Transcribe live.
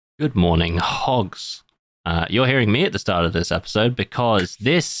Good morning, hogs. You're hearing me at the start of this episode because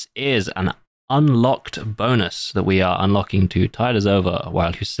this is an unlocked bonus that we are unlocking to tide us over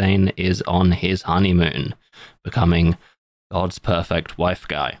while Hussein is on his honeymoon, becoming God's perfect wife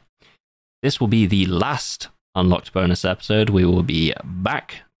guy. This will be the last unlocked bonus episode. We will be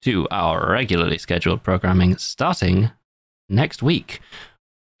back to our regularly scheduled programming starting next week.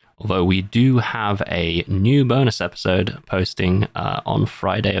 Although we do have a new bonus episode posting on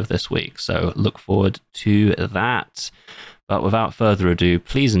Friday of this week, so look forward to that. But without further ado,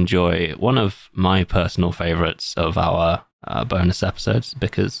 please enjoy one of my personal favorites of our bonus episodes,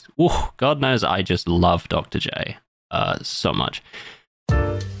 because God knows I just love Dr. J so much.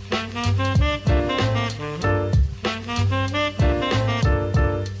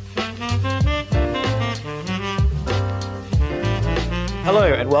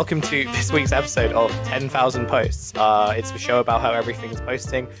 Hello and welcome to this week's episode of 10,000 Posts. It's the show about how everything is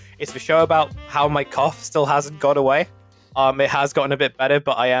posting. It's the show about how my cough still hasn't gone away. It has gotten a bit better,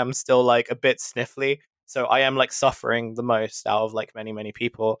 but I am still like a bit sniffly. So I am like suffering the most out of like many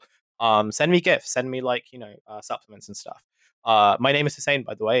people. Send me gifts, send me like, supplements and stuff. My name is Hussein,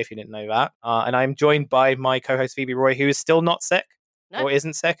 by the way, if you didn't know that. And I'm joined by my co-host Phoebe Roy, who is still not sick. No. Or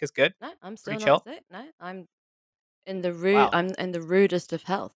isn't sick, is good. No, I'm still Pretty not chill. sick. No, I'm in the rude. Wow. I'm in the rudest of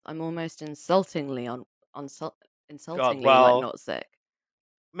health. I'm almost insultingly insultingly well, like not sick.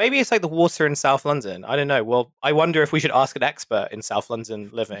 Maybe it's like the water in South London. I don't know. Well, I wonder if we should ask an expert in South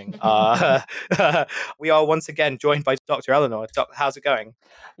London living. We are once again joined by Dr. Eleanor. How's it going?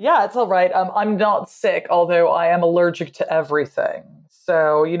 Yeah, it's all right. I'm not sick, although I am allergic to everything.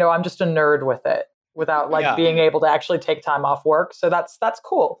 So, I'm just a nerd with it without being able to actually take time off work. So that's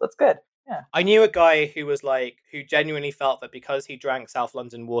cool. That's good. Yeah. I knew a guy who genuinely felt that because he drank South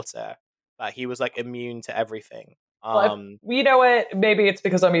London water, that he was like immune to everything. You know what? Maybe it's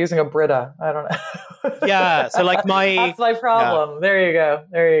because I'm using a Brita. I don't know. Yeah, so like that's my problem. Yeah.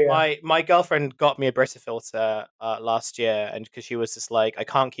 There you go. My girlfriend got me a Brita filter last year, and because she was just like, I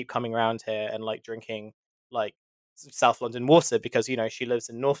can't keep coming around here and like drinking like South London water because she lives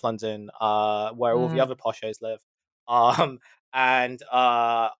in North London, where all the other poshos live. And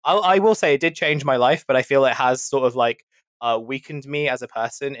I will say it did change my life, but I feel it has sort of like weakened me as a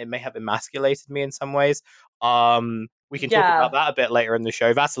person. It may have emasculated me in some ways. We can talk about that a bit later in the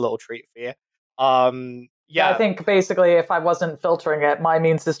show. That's a little treat for you. Yeah, I think basically if I wasn't filtering it, my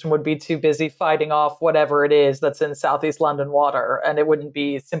immune system would be too busy fighting off whatever it is that's in Southeast London water, and it wouldn't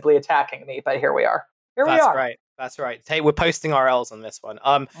be simply attacking me. But here we are. That's right. Hey, we're posting RLs on this one.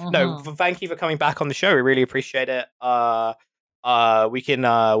 No, thank you for coming back on the show. We really appreciate it. We'll be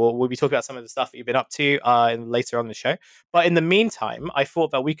talking about some of the stuff that you've been up to later on the show. But in the meantime, I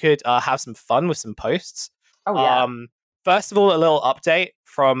thought that we could have some fun with some posts. Oh yeah. First of all, a little update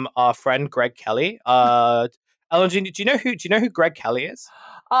from our friend Greg Kelly. Ellen, do you know who Greg Kelly is?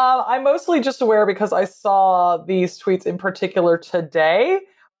 I'm mostly just aware because I saw these tweets in particular today,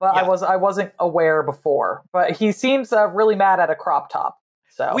 but I wasn't aware before. But he seems really mad at a crop top.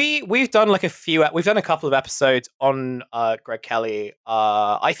 So we've done a couple of episodes on Greg Kelly.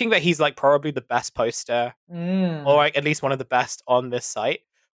 I think that he's like probably the best poster, or like at least one of the best on this site.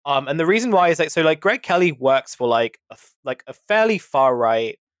 And the reason why is Greg Kelly works for like a fairly far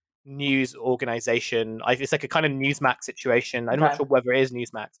right news organization. It's like a kind of Newsmax situation. I'm not sure whether it is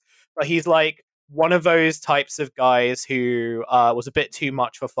Newsmax, but he's like one of those types of guys who was a bit too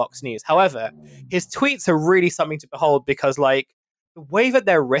much for Fox News. However, his tweets are really something to behold because like the way that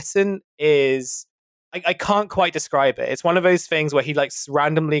they're written is I can't quite describe it. It's one of those things where he like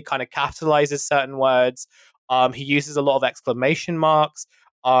randomly kind of capitalizes certain words. He uses a lot of exclamation marks.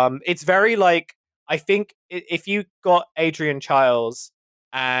 It's very like, I think if you got Adrian Chiles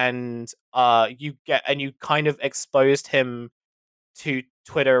and you kind of exposed him to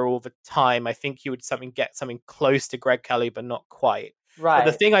Twitter all the time, I think you would get something close to Greg Kelly, but not quite. Right.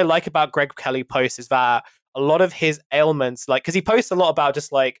 But the thing I like about Greg Kelly posts is that a lot of his ailments, like, because he posts a lot about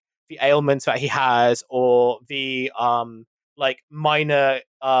just like the ailments that he has or the like minor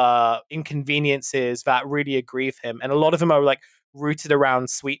inconveniences that really aggrieve him, and a lot of them are like rooted around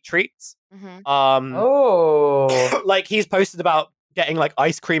sweet treats. Like he's posted about getting like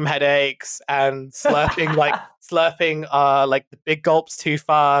ice cream headaches and slurping like the big gulps too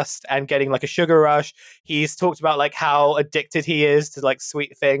fast and getting like a sugar rush. He's talked about like how addicted he is to like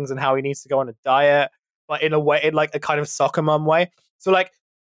sweet things and how he needs to go on a diet, but in like a kind of soccer mom way. So like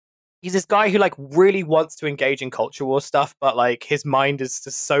he's this guy who like really wants to engage in culture war stuff, but like his mind is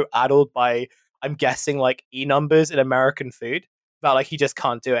just so addled by, I'm guessing, like numbers in American food that like he just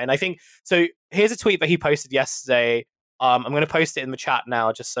can't do it. And I think so. Here's a tweet that he posted yesterday. I'm going to post it in the chat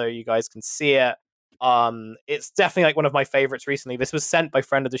now just so you guys can see it. It's definitely like one of my favorites recently. This was sent by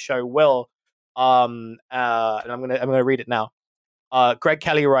friend of the show, Will. And I'm gonna read it now. Greg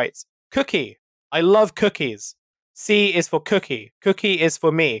Kelly writes, "Cookie. I love cookies. C is for cookie. Cookie is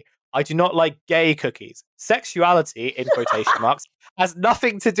for me. I do not like gay cookies. Sexuality, in quotation marks, has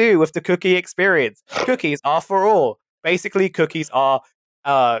nothing to do with the cookie experience. Cookies are for all. Basically, cookies are,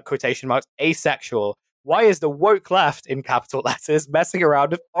 quotation marks, asexual. Why is the woke left, in capital letters, messing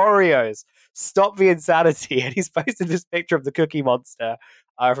around with Oreos? Stop the insanity." And he's posted this picture of the Cookie Monster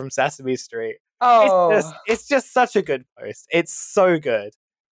from Sesame Street. Oh, It's just such a good post. It's so good.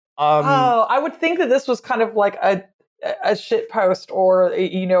 I would think that this was kind of like a shit post or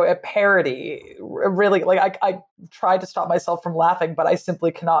a parody. Really, like I tried to stop myself from laughing, but I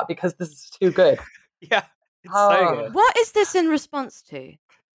simply cannot because this is too good. Yeah, it's so good. What is this in response to?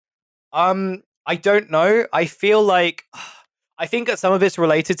 I don't know. I feel like I think that some of it's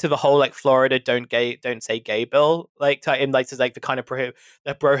related to the whole like Florida don't say gay bill, like in like the kind of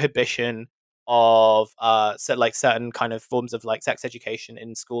the prohibition of certain kind of forms of like sex education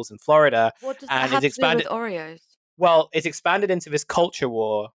in schools in Florida. What does And that it's have to do expanded. with Oreos? Well, it's expanded into this culture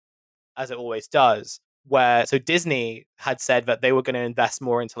war, as it always does. Where so Disney had said that they were going to invest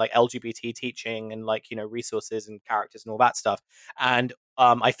more into like LGBT teaching and like resources and characters and all that stuff. And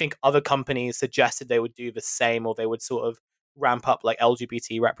I think other companies suggested they would do the same, or they would sort of ramp up like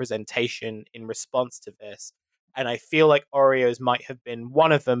LGBT representation in response to this. And I feel like Oreos might have been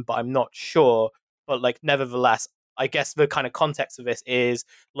one of them, but I'm not sure. But like, nevertheless, I guess the kind of context of this is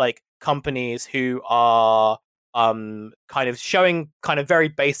like companies who are kind of showing kind of very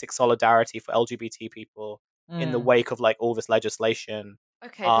basic solidarity for LGBT people in the wake of like all this legislation.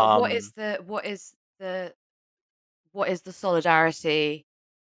 Okay, but what is the solidarity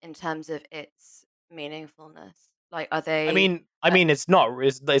in terms of its meaningfulness? Like, are they? I mean, it's not.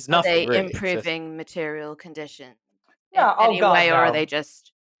 It's are nothing they really. It's just- improving material conditions Yeah, in any way, or are no. they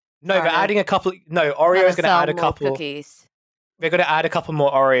just no, they're trying to- adding a couple. No, trying Oreo's to going to sell add a more couple. cookies? They're going to add a couple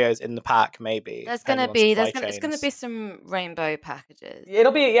more Oreos in the pack, maybe. There's depending gonna on be supply it's gonna chains. be some rainbow packages.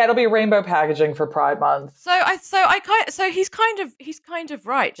 It'll be rainbow packaging for Pride Month. So he's kind of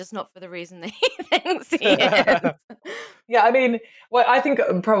right, just not for the reason that he thinks he is. Yeah, I mean, what I think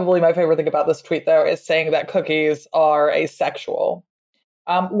probably my favorite thing about this tweet though is saying that cookies are asexual.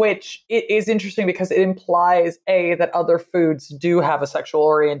 Which it is interesting because it implies that other foods do have a sexual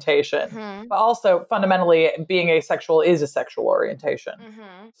orientation, but also fundamentally being asexual is a sexual orientation.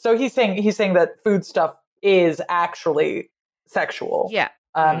 So he's saying that food stuff is actually sexual. Yeah.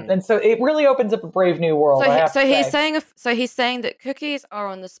 And so it really opens up a brave new world. So he's saying that cookies are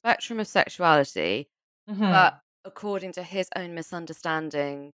on the spectrum of sexuality, but according to his own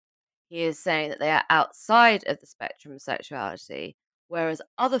misunderstanding, he is saying that they are outside of the spectrum of sexuality. Whereas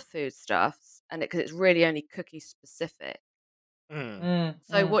other foodstuffs, and because it's really only cookie specific. So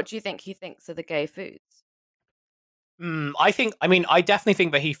what do you think he thinks are the gay foods? I definitely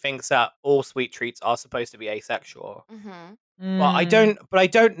think that he thinks that all sweet treats are supposed to be asexual. But I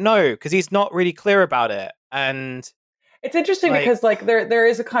don't know because he's not really clear about it. And it's interesting because like there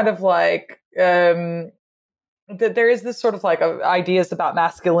is a kind of like there is this sort of like ideas about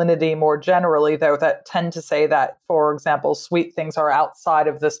masculinity more generally, though, that tend to say that, for example, sweet things are outside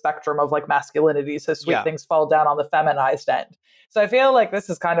of the spectrum of like masculinity. So sweet things fall down on the feminized end. So I feel like this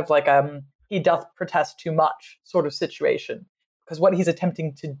is kind of like he doth protest too much sort of situation. Because what he's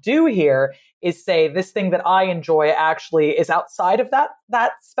attempting to do here is say this thing that I enjoy actually is outside of that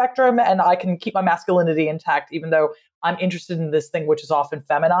spectrum, and I can keep my masculinity intact, even though I'm interested in this thing which is often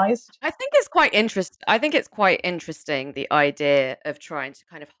feminized. I think it's quite interesting, the idea of trying to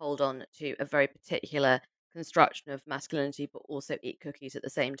kind of hold on to a very particular construction of masculinity, but also eat cookies at the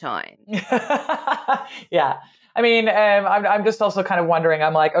same time. Yeah. I mean, I'm just also kind of wondering,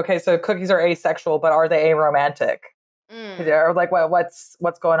 I'm like, okay, so cookies are asexual, but are they aromantic? Or like, what's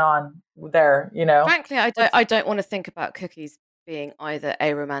going on there, Frankly, I don't want to think about cookies being either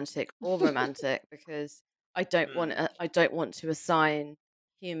aromantic or romantic because I don't want to assign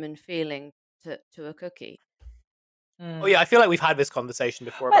human feeling to a cookie. Oh yeah, I feel like we've had this conversation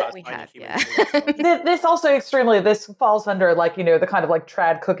before about assigning human feelings. This falls under like, the kind of like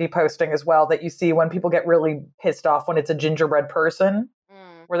trad cookie posting as well that you see when people get really pissed off when it's a gingerbread person.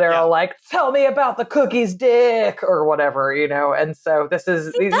 Where they're all like, "Tell me about the cookie's dick," or whatever, and so this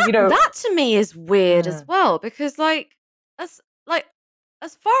is, that to me is weird as well because as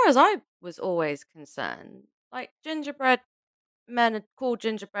far as I was always concerned, like gingerbread men are called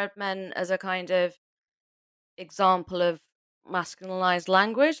gingerbread men as a kind of example of masculinized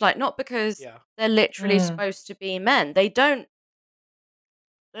language, like not because they're literally supposed to be men. They don't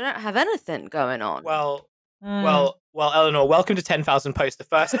have anything going on. Well, Eleanor, welcome to 10,000 Posts. The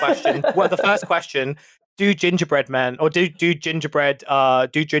first question, do gingerbread men or do gingerbread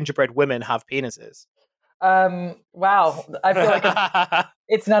women have penises? Wow. I feel like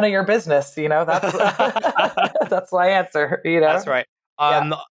it's none of your business, that's that's my answer, That's right.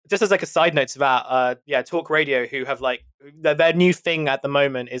 Just as like a side note to that, Talk Radio, who have like their new thing at the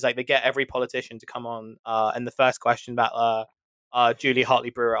moment is like they get every politician to come on, and the first question that Julie Hartley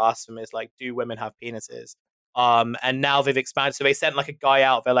Brewer asked them is like, do women have penises? And now they've expanded, so they sent like a guy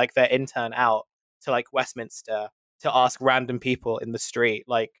out, their intern out to like Westminster to ask random people in the street,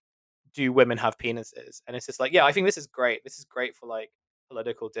 like, do women have penises? And it's just like, I think this is great. This is great for like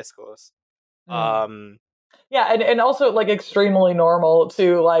political discourse. Yeah, and also like extremely normal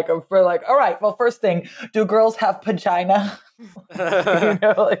to like for like, all right, well, first thing, do girls have vagina?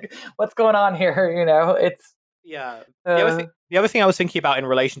 Like what's going on here? It's The other thing I was thinking about in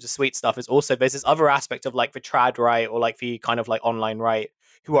relation to sweet stuff is also there's this other aspect of like the trad right or like the kind of like online right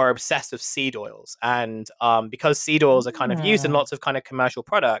who are obsessed with seed oils, and because seed oils are kind of used in lots of kind of commercial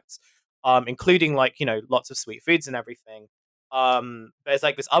products, including like lots of sweet foods and everything. There's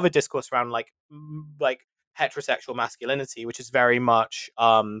like this other discourse around like heterosexual masculinity, which is very much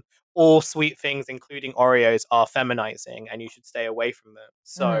all sweet things, including Oreos, are feminizing, and you should stay away from them.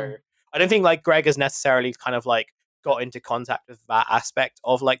 So I don't think like Greg has necessarily kind of like got into contact with that aspect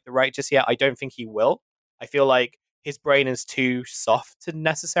of like the right just yet. I don't think he will. I feel like his brain is too soft to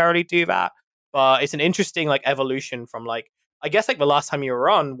necessarily do that. But it's an interesting like evolution from like, I guess like the last time you were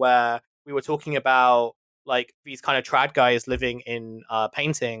on where we were talking about like these kind of trad guys living in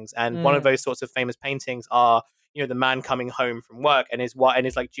paintings, and one of those sorts of famous paintings are the man coming home from work, and his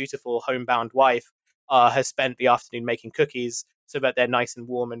like dutiful homebound wife has spent the afternoon making cookies so that they're nice and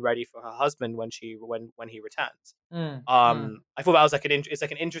warm and ready for her husband when he returns. I thought that was like it's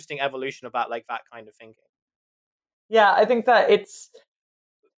like an interesting evolution about like that kind of thinking. Yeah, I think that it's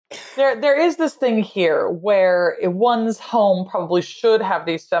there is this thing here where one's home probably should have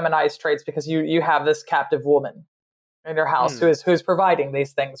these feminized traits because you have this captive woman in your house who's providing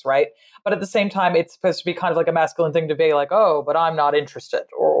these things, right? But at the same time, it's supposed to be kind of like a masculine thing to be like, oh, but I'm not interested,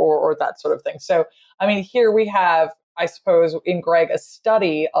 or that sort of thing. So, I mean, here we have, I suppose, in Greg, a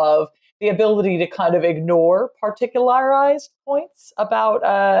study of the ability to kind of ignore particularized points about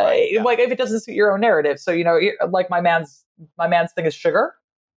like if it doesn't suit your own narrative. So like my man's thing is sugar.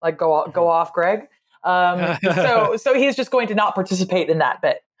 Like go off, Greg. So he's just going to not participate in that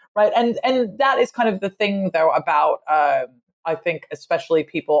bit, right? And that is kind of the thing, though, about I think especially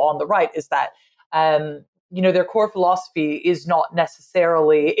people on the right is that their core philosophy is not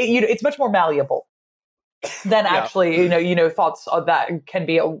necessarily it's much more malleable than actually thoughts of that can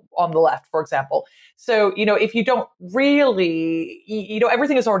be on the left, for example. So if you don't really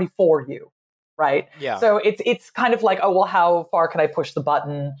everything is already for you. Right. Yeah. So it's kind of like, oh, well, how far can I push the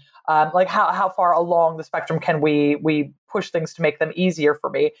button? Like how far along the spectrum can we push things to make them easier for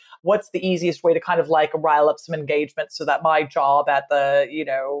me? What's the easiest way to kind of like rile up some engagement so that my job at the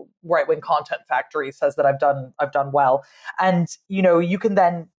right-wing content factory says that I've done well? And you can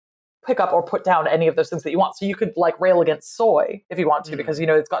then pick up or put down any of those things that you want. So you could like rail against soy if you want to, because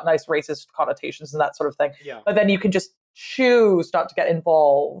it's got nice racist connotations and that sort of thing. Yeah. But then you can just choose not to get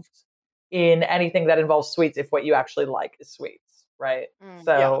involved in anything that involves sweets if what you actually like is sweets, right?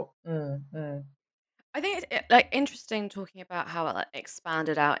 I think it's like interesting talking about how it like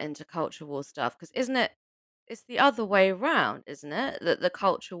expanded out into culture war stuff, because it's the other way around, isn't it? That the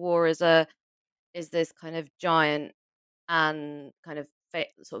culture war is this kind of giant and kind of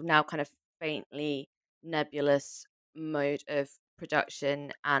sort of now kind of faintly nebulous mode of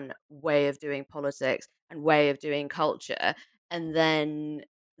production and way of doing politics and way of doing culture, and then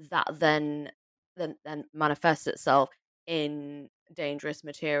that then manifests itself in dangerous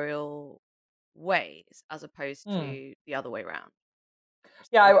material ways as opposed to the other way around.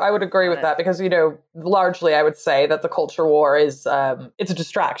 Yeah, I would agree with that because, largely I would say that the culture war is, it's a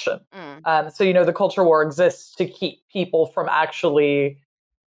distraction. So, the culture war exists to keep people from actually,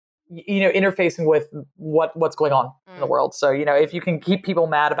 interfacing with what's going on in the world. So, if you can keep people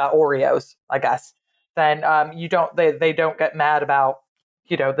mad about Oreos, I guess, then they don't get mad about,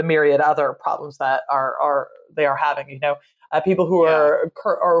 the myriad other problems that they are having, people who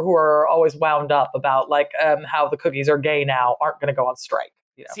are always wound up about like how the cookies are gay now aren't going to go on strike.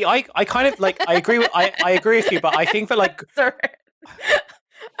 See, I kind of like I agree with you, but I think that like sorry.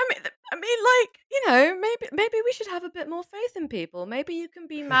 I mean, like maybe we should have a bit more faith in people. Maybe you can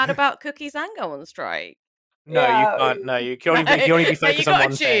be mad about cookies and go on strike. No, you can't. No, you can only be focused on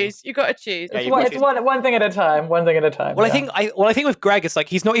one thing. You got to choose. It's one thing at a time. One thing at a time. Well, I think with Greg, it's like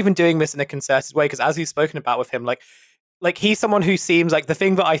he's not even doing this in a concerted way, because as we've spoken about with him, like he's someone who seems like, the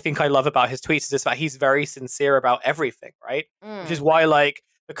thing that I think I love about his tweets is that he's very sincere about everything, right? Which is why, like,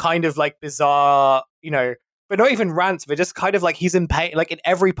 the kind of like bizarre, but not even rants, but just kind of like he's in pain. Like in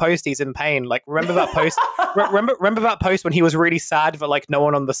every post, he's in pain. Like remember that post? remember that post when he was really sad that like no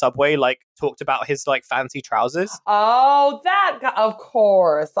one on the subway like talked about his like fancy trousers? Oh, that guy, of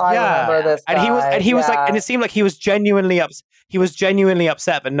course, I remember this guy. And he was like, and it seemed like he was genuinely upset. He was genuinely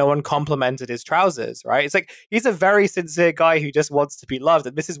upset that no one complimented his trousers. Right? It's like he's a very sincere guy who just wants to be loved,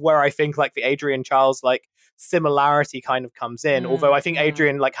 and this is where I think like the Adrian Charles like similarity kind of comes in. Although I think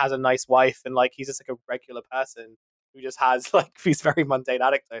Adrian like has a nice wife and like he's just like a regular person who just has like these very mundane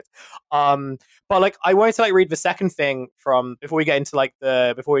anecdotes. But like I wanted to like read the second thing from before we get into like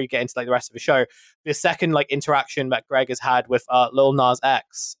the rest of the show. The second like interaction that Greg has had with Lil Nas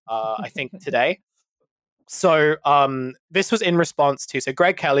X, I think today. So this was in response to, so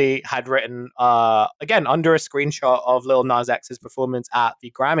Greg Kelly had written again under a screenshot of Lil Nas X's performance at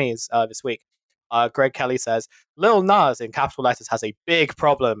the Grammys this week. Greg Kelly says, Lil Nas, in capital letters, has a big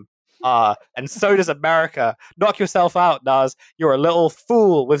problem. And so does America. Knock yourself out, Nas. You're a little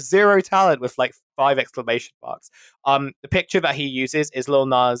fool with zero talent, with like 5 exclamation marks. The picture that he uses is Lil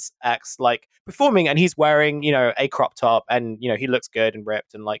Nas X like performing, and he's wearing, a crop top, and he looks good and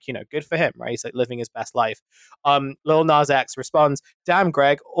ripped, and like, good for him, right? He's like living his best life. Lil Nas X responds, "Damn,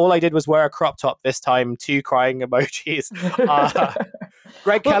 Greg, all I did was wear a crop top this time." 2 crying emojis.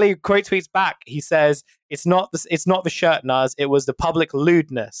 Greg Kelly quote tweets back. He says, "It's not the shirt, Nas. It was the public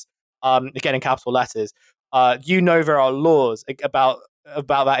lewdness." Again in capital letters. There are laws about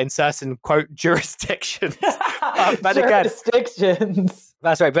that in certain quote jurisdictions. Jurisdictions.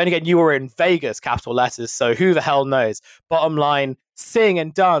 That's right. But then again, you were in Vegas, capital letters. So who the hell knows? Bottom line: sing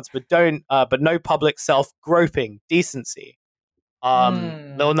and dance, but no public self-groping. Decency.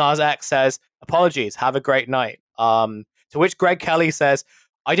 Lil Nas X says, "Apologies. Have a great night." To which Greg Kelly says,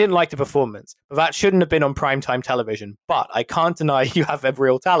 "I didn't like the performance, but that shouldn't have been on primetime television. But I can't deny you have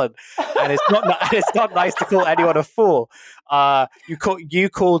real talent, and it's not nice to call anyone a fool. You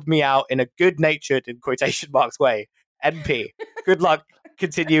called me out in a good-natured, in quotation marks, way. NP. Good luck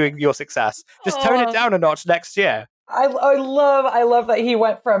continuing your success. Just tone it down a notch next year." I love that he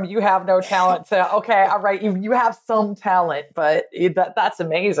went from "you have no talent" to "okay, all right, you have some talent," but that's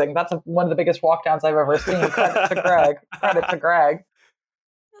amazing. That's one of the biggest walkdowns I've ever seen. Credit to Greg.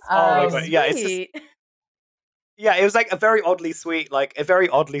 Oh my God. Yeah, it's just, it was like a very oddly sweet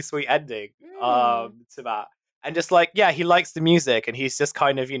ending to that, and just like he likes the music, and he's just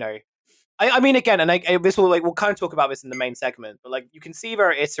kind of I mean again, and this will we'll kind of talk about this in the main segment, but like you can see there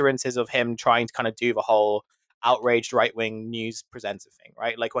are iterances of him trying to kind of do the whole outraged right-wing news presenter thing,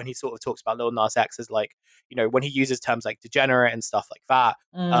 right? Like when he sort of talks about Lil Nas X as like, when he uses terms like degenerate and stuff like that.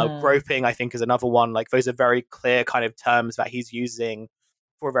 Groping, I think, is another one. Like those are very clear kind of terms that he's using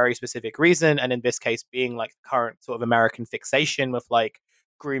for a very specific reason, and in this case being like current sort of American fixation with like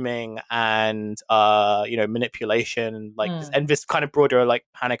grooming and manipulation, like and this kind of broader like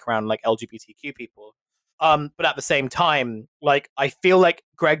panic around like LGBTQ people. But at the same time, like I feel like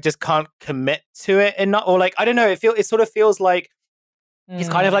Greg just can't commit to it enough, or like I don't know, it sort of feels like he's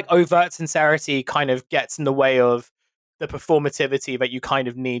kind of like overt sincerity kind of gets in the way of the performativity that you kind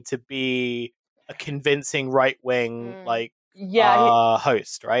of need to be a convincing right-wing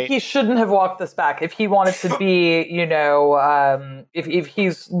host, right? He shouldn't have walked this back. If he wanted to be, if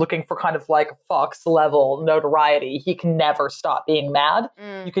he's looking for kind of like Fox level notoriety, he can never stop being mad.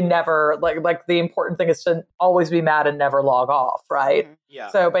 You can never like the important thing is to always be mad and never log off, right? Yeah.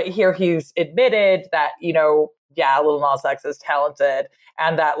 So, but here he's admitted that, Lil Nas X is talented,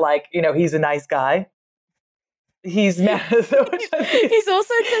 and that like, he's a nice guy. He's mad. He's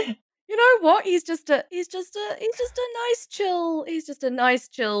also you know what? He's just a nice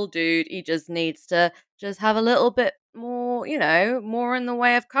chill dude. He just needs to just have a little bit more, more in the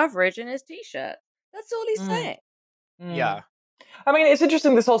way of coverage in his t-shirt. That's all he's saying. Yeah. I mean, it's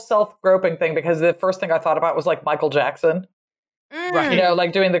interesting, this whole self-groping thing, because the first thing I thought about was like Michael Jackson. Right.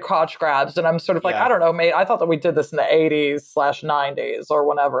 Like doing the crotch grabs, and I'm sort of like, I don't know, mate. I thought that we did this in the 80s/90s or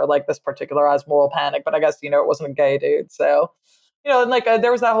whenever, like this particularized moral panic, but I guess, it wasn't a gay dude, so... and like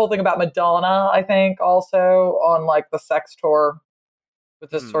there was that whole thing about Madonna, I think, also on like the sex tour with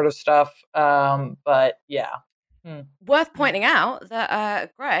this sort of stuff. But yeah. Worth pointing out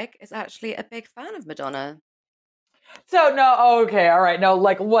that Greg is actually a big fan of Madonna. So no, okay, all right. No,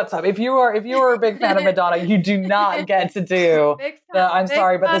 like what's up? If you are a big fan of Madonna, you do not get to do I'm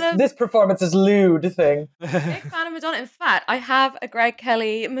sorry, but this performance is lewd thing. Big fan of Madonna. In fact, I have a Greg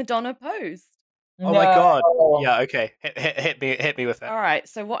Kelly Madonna post. Oh my god! Yeah, okay. Hit me with it. All right.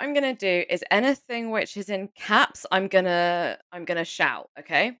 So what I'm gonna do is anything which is in caps, I'm gonna shout.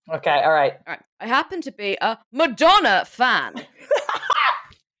 Okay. Okay. All right. All right. I happen to be a Madonna fan,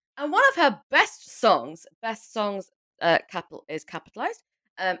 and one of her best songs is capitalized,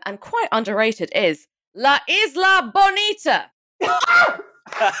 and quite underrated is La Isla Bonita.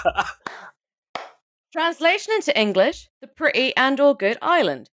 Translation into English: the pretty and or good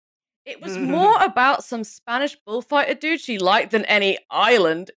island. It was more about some Spanish bullfighter dude she liked than any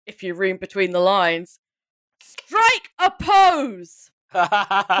island, if you read between the lines. Strike a pose! Okay,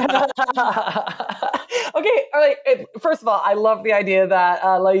 all right. First of all, I love the idea that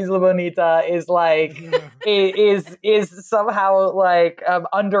La Isla Bonita is like is somehow like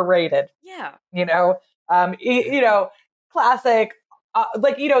underrated. Yeah, classic.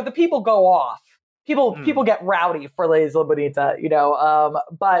 Like the people go off. People get rowdy for La Isla Bonita.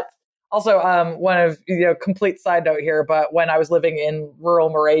 But also one of complete side note here. But when I was living in rural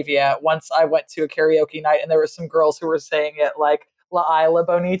Moravia, once I went to a karaoke night and there were some girls who were saying it like La Isla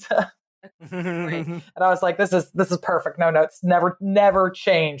Bonita. And I was like, this is perfect. No notes, never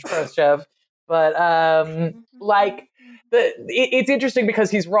change, Khrushchev. But it's interesting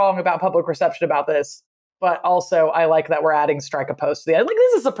because he's wrong about public reception about this. But also, I like that we're adding strike a post to the end. Like,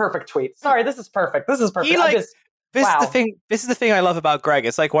 this is a perfect tweet. Sorry, this is perfect. This is perfect. This is the thing I love about Greg.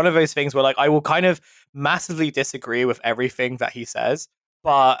 It's like one of those things where like I will kind of massively disagree with everything that he says,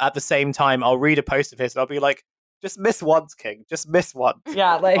 but at the same time, I'll read a post of his and I'll be like, just miss once, King. Just miss once.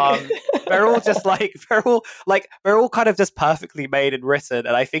 Yeah, like they're all just they're all kind of just perfectly made and written.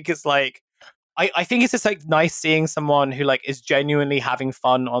 And I think it's like I think it's just like nice seeing someone who like is genuinely having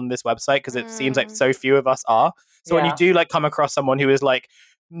fun on this website because it seems like so few of us are. So when you do like come across someone who is like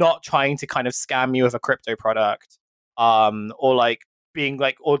not trying to kind of scam you with a crypto product, or like being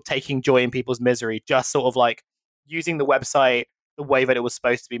like or taking joy in people's misery, just sort of like using the website the way that it was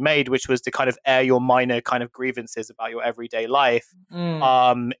supposed to be made, which was to kind of air your minor kind of grievances about your everyday life. In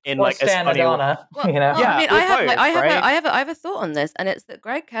or like Stan Madonna, Yeah, I mean, I have a thought on this, and it's that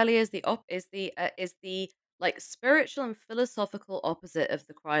Greg Kelly is the like spiritual and philosophical opposite of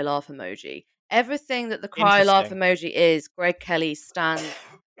the cry laugh emoji. Everything that the cry laugh emoji is, Greg Kelly stands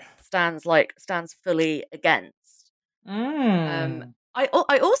fully against. I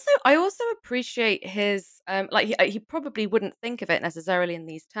also appreciate his he probably wouldn't think of it necessarily in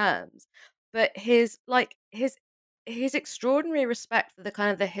these terms, but his extraordinary respect for the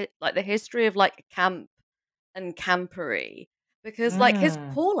kind of the history of like camp and campery, because like his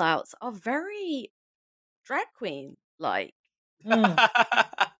call outs are very drag queen like.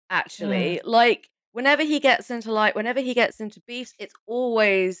 Actually, like whenever he gets into beefs, it's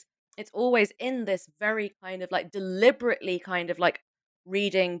always in this very kind of like deliberately kind of like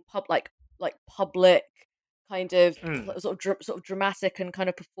reading public kind of sort of dramatic and kind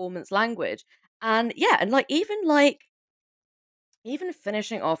of performance language. And yeah, and like even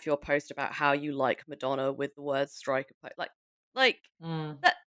finishing off your post about how you like Madonna with the word strike that,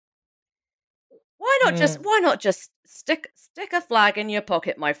 why not just stick a flag in your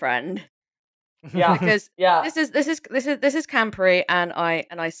pocket, my friend? Yeah, because this is campery, and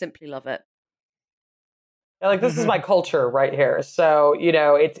I simply love it. Yeah, like this is my culture right here. So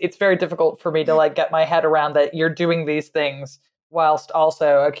it's very difficult for me to like get my head around that you're doing these things whilst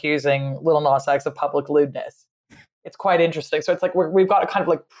also accusing Lil Nas X of public lewdness. It's quite interesting. So it's like we've got a kind of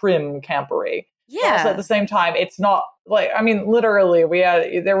like prim campery. Yeah. But also at the same time, it's not like, I mean, literally,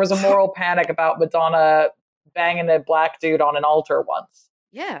 there was a moral panic about Madonna banging a black dude on an altar once.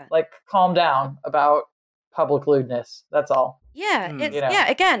 Yeah. Like, calm down about public lewdness. That's all. Yeah. It's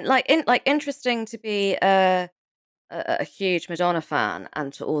again, interesting to be a huge Madonna fan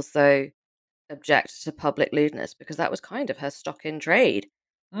and to also object to public lewdness, because that was kind of her stock in trade.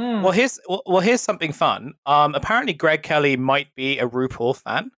 Well, here's something fun. Apparently, Greg Kelly might be a RuPaul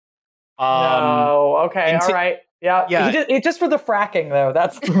fan. No, okay, all right. Yeah. Just for the fracking, though.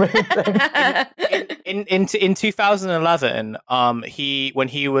 That's the main thing. In 2011, when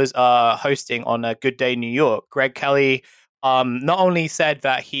he was hosting on a Good Day New York, Greg Kelly not only said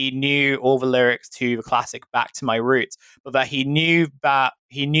that he knew all the lyrics to the classic "Back to My Roots," but that he knew the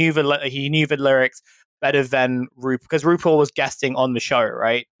lyrics better than RuPaul, because RuPaul was guesting on the show,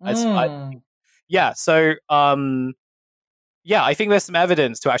 right? I think there's some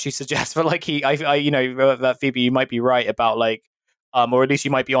evidence to actually suggest that, like, that Phoebe, you might be right about like or at least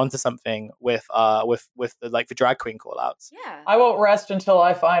you might be onto something with the drag queen call outs. Yeah. I won't rest until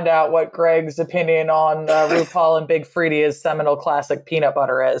I find out what Greg's opinion on RuPaul and Big Freedia's seminal classic peanut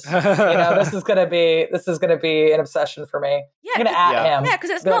butter is. This is gonna be an obsession for me. Yeah, I'm gonna at him. Yeah, because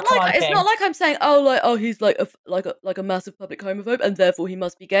it's not like I'm saying he's like a massive public homophobe and therefore he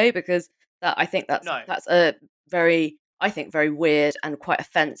must be gay, because that's a very weird and quite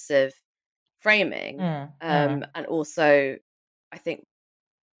offensive framing. And also I think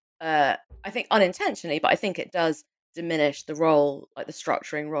unintentionally, but I think it does diminish the role, like the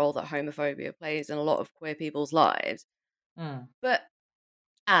structuring role that homophobia plays in a lot of queer people's lives. But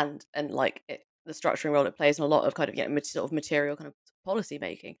the structuring role it plays in a lot of kind of sort of material kind of policy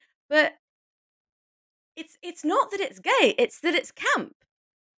making. But it's not that it's gay; it's that it's camp.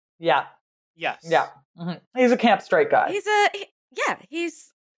 Yeah. Yes. Yeah. Mm-hmm. He's a camp straight guy. It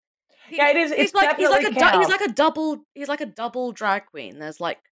is. He's like a double drag queen. There's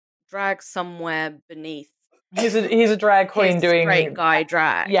like drag somewhere beneath. He's a drag queen doing straight guy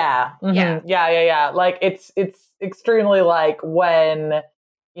drag. Yeah. Mm-hmm. Yeah. Like it's extremely like when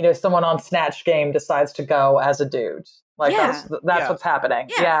someone on Snatch Game decides to go as a dude. Like that's what's happening.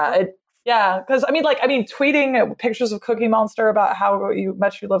 Yeah. Because tweeting pictures of Cookie Monster about how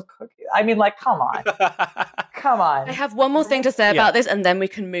much you love Cookie. I mean, like, come on. I have one more thing to say about this, and then we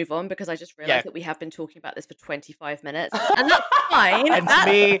can move on, because I just realized that we have been talking about this for 25 minutes, and that's fine. And to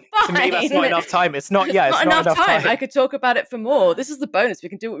me, that's not enough time. It's not enough time. I could talk about it for more. This is the bonus. We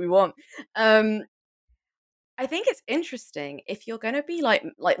can do what we want. I think it's interesting if you're going to be like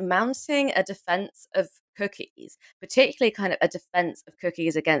mounting a defense of cookies, particularly kind of a defense of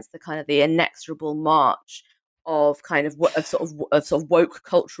cookies against the kind of the inexorable march of sort of woke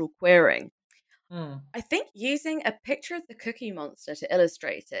cultural queering. I think using a picture of the Cookie Monster to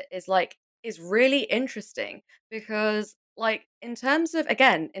illustrate it is really interesting, because like in terms of like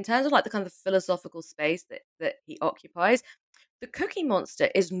the kind of philosophical space that he occupies, the Cookie Monster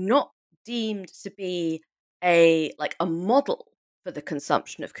is not deemed to be a model for the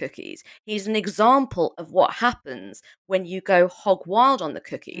consumption of cookies. He's an example of what happens when you go hog wild on the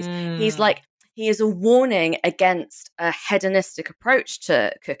cookies. He is a warning against a hedonistic approach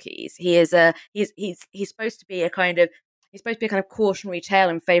to cookies. He's supposed to be a kind of cautionary tale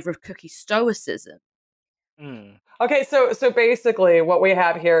in favor of cookie stoicism. Okay, so basically what we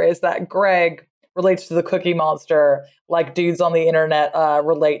have here is that Greg relates to the Cookie Monster like dudes on the internet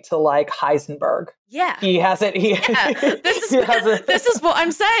relate to like Heisenberg. Yeah. He has it. This is what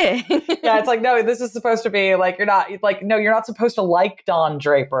I'm saying. Yeah, it's like, no, this is supposed to be like, you're not supposed to like Don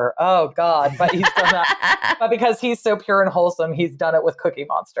Draper. Oh God. But he's done that. But because he's so pure and wholesome, he's done it with Cookie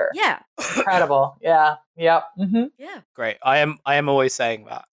Monster. Yeah. Incredible. Yeah. Yep. Mm-hmm. Yeah. Great. I am always saying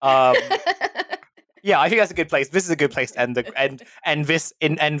that. Yeah, I think that's a good place. This is a good place to end this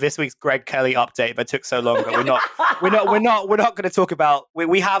week's Greg Kelly update that took so long. But we're not going to talk about.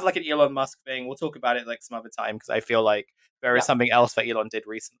 We have like an Elon Musk thing. We'll talk about it like some other time, because I feel like there is something else that Elon did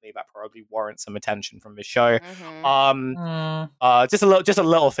recently that probably warrants some attention from this show. Just a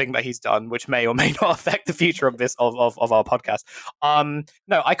little thing that he's done, which may or may not affect the future of this of our podcast.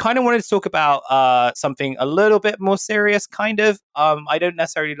 No, I kind of wanted to talk about something a little bit more serious. Kind of. I don't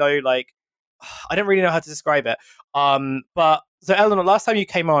necessarily know I don't really know how to describe it. But so Eleanor, last time you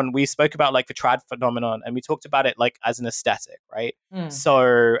came on, we spoke about like the trad phenomenon, and we talked about it like as an aesthetic, right?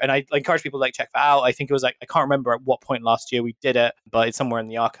 So, and I encourage people to like check that out. I think it was like, I can't remember at what point last year we did it, but it's somewhere in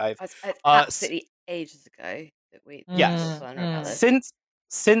the archive. It's absolutely ages ago that we.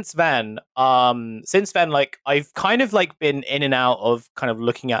 Since then, like I've kind of like been in and out of kind of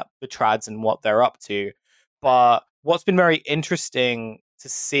looking at the trads and what they're up to. But what's been very interesting to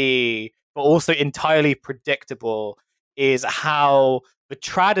see, but also entirely predictable, is how the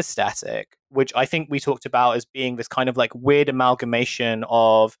trad aesthetic, which I think we talked about as being this kind of like weird amalgamation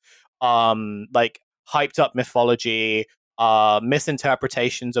of like hyped up mythology,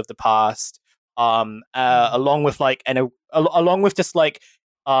 misinterpretations of the past, along with just like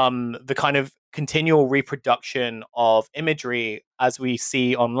the kind of continual reproduction of imagery as we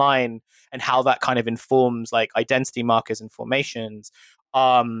see online, and how that kind of informs like identity markers and formations.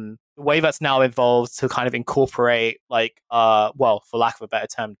 The way that's now evolved to kind of incorporate like for lack of a better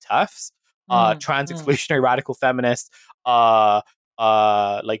term, TERFs, trans exclusionary radical feminists, like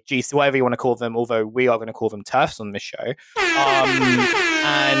GC, whatever you want to call them, although we are going to call them TERFs on this show. And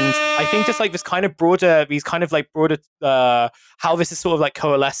I think just like this kind of broader how this is sort of like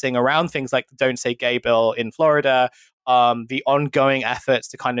coalescing around things like the Don't Say Gay bill in Florida, the ongoing efforts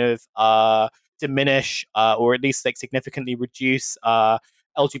to kind of diminish or at least like significantly reduce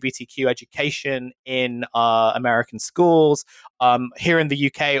LGBTQ education in American schools. Here in the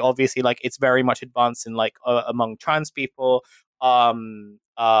UK, obviously, like it's very much advanced in like among trans people. The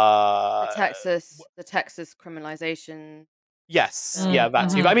Texas criminalization. Yes, yeah, that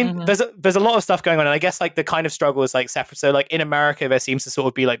too. I mean, there's a lot of stuff going on, and I guess like the kind of struggle is like separate. So like in America, there seems to sort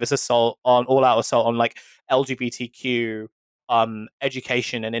of be like this all out assault on like LGBTQ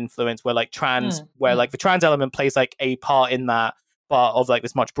education and influence, where like where like the trans element plays like a part in that, part of like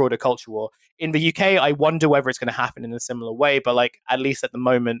this much broader culture war. In the UK, I wonder whether it's going to happen in a similar way, but like at least at the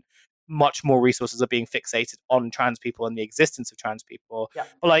moment, much more resources are being fixated on trans people and the existence of trans people. Yeah.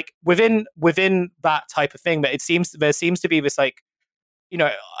 But like within that type of thing, that there seems to be this like, you know,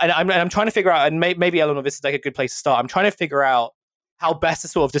 and I'm trying to figure out, and maybe Eleanor, this is like a good place to start. I'm trying to figure out how best to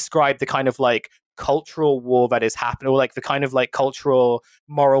sort of describe the kind of like cultural war that is happening, or like the kind of like cultural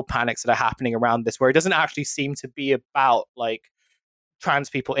moral panics that are happening around this, where it doesn't actually seem to be about like trans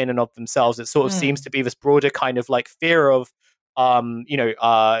people in and of themselves. It sort of seems to be this broader kind of like fear of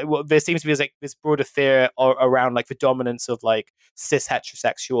there seems to be like this broader fear around like the dominance of like cis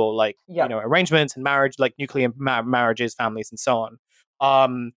heterosexual like you know, arrangements and marriage, like nuclear marriages, families, and so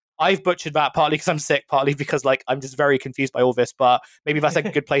on. I've butchered that partly because I'm sick, partly because like I'm just very confused by all this, but maybe that's like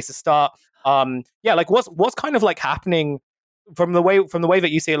a good place to start. Yeah, like what's kind of like happening from the way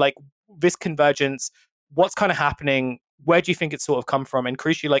that you see like this convergence, what's kind of happening, where do you think it's sort of come from, and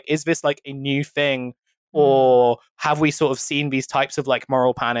crucially, like, is this like a new thing, or have we sort of seen these types of like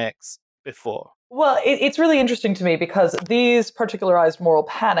moral panics before? Well, it's really interesting to me because these particularized moral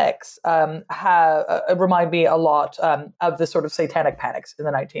panics remind me a lot of the sort of satanic panics in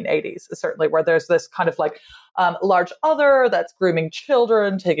the 1980s, certainly, where there's this kind of like large other that's grooming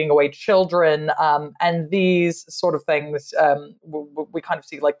children, taking away children, and these sort of things, we kind of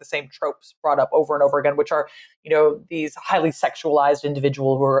see like the same tropes brought up over and over again, which are, you know, these highly sexualized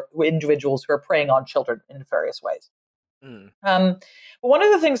individuals who are preying on children in various ways. But one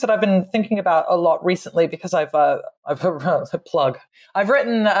of the things that I've been thinking about a lot recently, because I've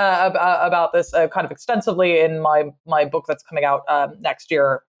written about this kind of extensively in my book that's coming out next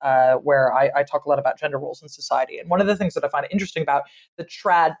year, where I talk a lot about gender roles in society. And one of the things that I find interesting about the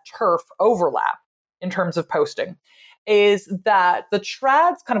trad TERF overlap in terms of posting is that the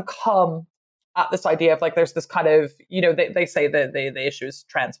trads kind of come at this idea of like there's this kind of, you know, they say that the issue is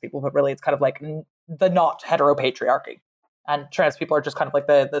trans people, but really it's kind of like the not heteropatriarchy. And trans people are just kind of like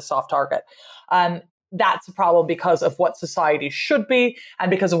the soft target. That's a problem because of what society should be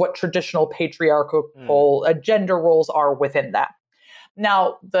and because of what traditional patriarchal gender roles are within that.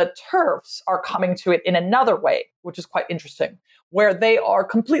 Now, the TERFs are coming to it in another way, which is quite interesting, where they are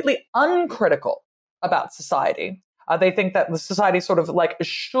completely uncritical about society. They think that the society sort of like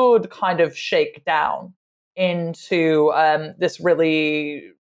should kind of shake down into this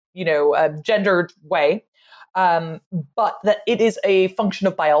really, you know, gendered way. But that it is a function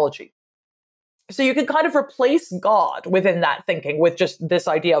of biology. So you can kind of replace God within that thinking with just this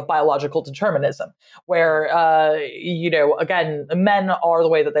idea of biological determinism, where, you know, again, men are the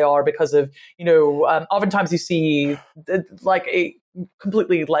way that they are because of, you know, oftentimes you see like a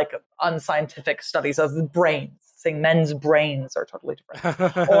completely like unscientific studies of the brains, saying men's brains are totally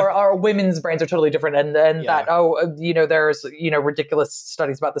different or women's brains are totally different. And that, you know, there's, you know, ridiculous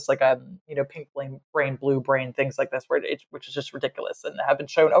studies about this, like, you know, pink brain, blue brain, things like this, which is just ridiculous and have been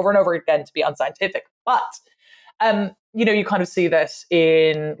shown over and over again to be unscientific. But, you know, you kind of see this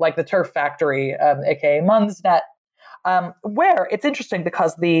in like the TERF factory, aka Munsnet, where it's interesting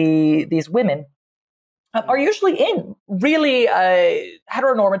because these women are usually in really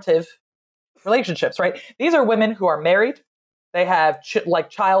heteronormative relationships, right? These are women who are married. They have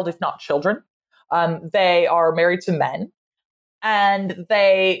child, if not children. They are married to men, and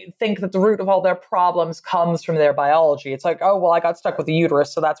they think that the root of all their problems comes from their biology. It's like, oh well, I got stuck with the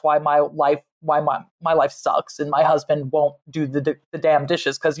uterus, so that's why my life sucks, and my husband won't do the damn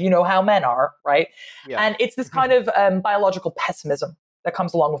dishes because you know how men are, right? Yeah. And it's this kind of biological pessimism that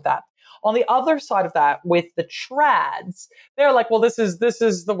comes along with that. On the other side of that, with the trads, they're like, well, this is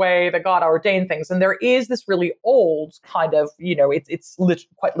the way that God ordained things. And there is this really old kind of, you know, it's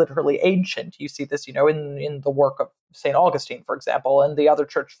quite literally ancient. You see this, you know, in the work of St. Augustine, for example, and the other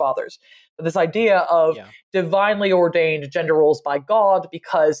church fathers. But this idea of divinely ordained gender roles by God,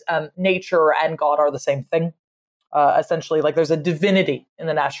 because nature and God are the same thing. Essentially, like there's a divinity in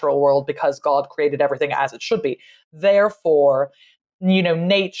the natural world because God created everything as it should be. Therefore, you know,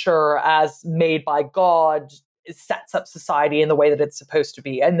 nature as made by God sets up society in the way that it's supposed to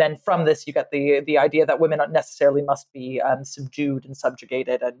be. And then from this, you get the idea that women not necessarily must be subdued and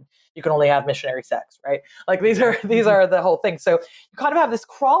subjugated, and you can only have missionary sex, right? Like these are the whole thing. So you kind of have this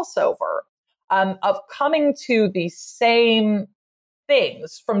crossover of coming to the same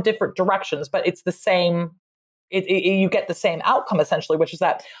things from different directions, but it's the same. You get the same outcome essentially, which is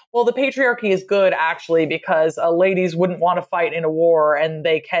that, well, the patriarchy is good actually because ladies wouldn't want to fight in a war and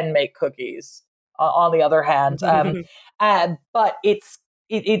they can make cookies. On the other hand, but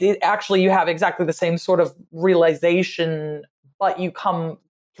it actually, you have exactly the same sort of realization, but you come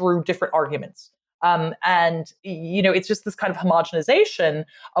through different arguments. And, it's just this kind of homogenization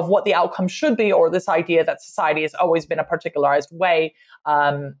of what the outcome should be, or this idea that society has always been a particularized way,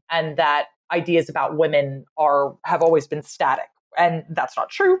 and that ideas about women have always been static. And that's not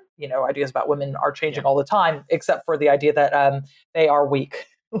true. Ideas about women are changing all the time, except for the idea that they are weak.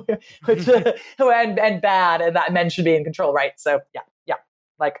 Which and bad, and that men should be in control, right? So yeah,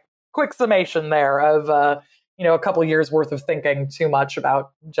 like quick summation there of a couple years worth of thinking too much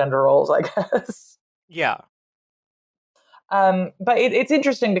about gender roles, I guess. Yeah. But it's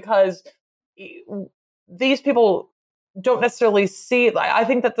interesting because these people don't necessarily see. I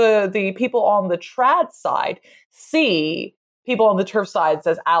think that the people on the trad side see people on the TERF sides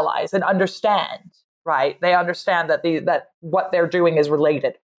as allies and understand. Right. They understand that what they're doing is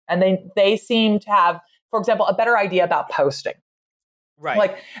related. And they seem to have, for example, a better idea about posting. Right.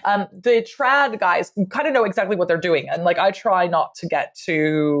 Like the trad guys kind of know exactly what they're doing. And like, I try not to get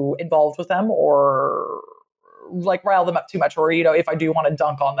too involved with them or like rile them up too much. Or, if I do want to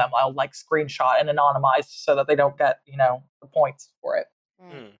dunk on them, I'll like screenshot and anonymize so that they don't get, the points for it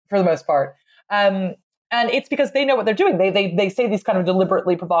for the most part. And it's because they know what they're doing. They say these kind of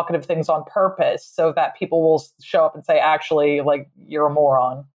deliberately provocative things on purpose so that people will show up and say, actually, like, you're a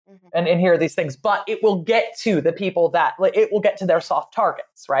moron. Mm-hmm. And here are these things. But it will get to the people that, like, it will get to their soft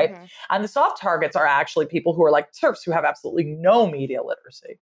targets, right? Mm-hmm. And the soft targets are actually people who are like TERFs who have absolutely no media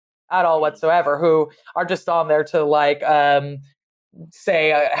literacy at all whatsoever, who are just on there to like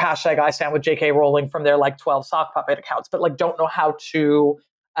say hashtag I stand with JK Rowling from their like 12 sock puppet accounts, but like don't know how to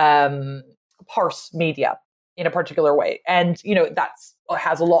parse media in a particular way. And, that's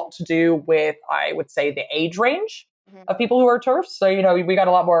has a lot to do with, I would say, the age range of people who are TERFs. So, we got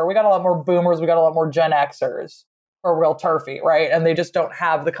a lot more boomers, we got a lot more Gen Xers who are real TERFy, right? And they just don't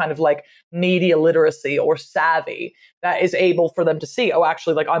have the kind of like media literacy or savvy that is able for them to see, oh,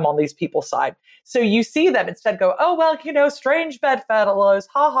 actually, like I'm on these people's side. So you see them instead go, oh, well, strange bedfellows,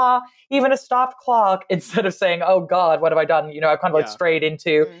 haha, even a stopped clock, instead of saying, oh God, what have I done? I've kind of like strayed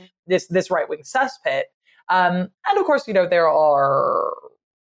into this right-wing cesspit. And of course, there are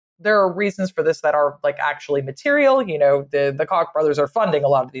reasons for this that are like actually material. The Koch brothers are funding a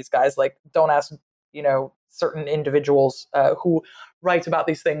lot of these guys. Like, don't ask, certain individuals who write about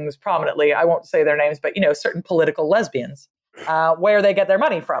these things prominently. I won't say their names, but, certain political lesbians, where they get their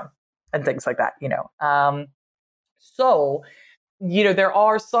money from and things like that, So, there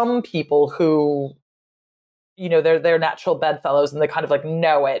are some people who, they're natural bedfellows and they kind of like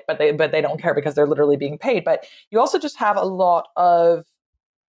know it, but they don't care because they're literally being paid. But you also just have a lot of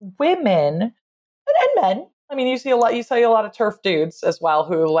women and men. I mean, you see a lot of TERF dudes as well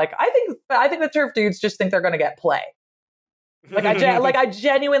who like, I think the TERF dudes just think they're going to get play. Like I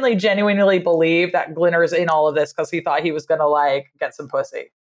genuinely believe that Glinner's in all of this because he thought he was going to like get some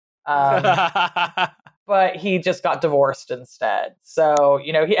pussy. But he just got divorced instead. So,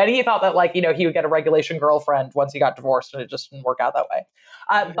 he thought that like, he would get a regulation girlfriend once he got divorced, and it just didn't work out that way.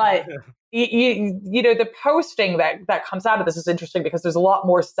 But the posting that comes out of this is interesting because there's a lot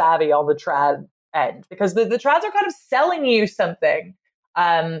more savvy on the trad end, because the trads are kind of selling you something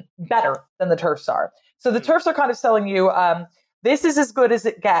better than the TERFs are. So the TERFs are kind of selling you, this is as good as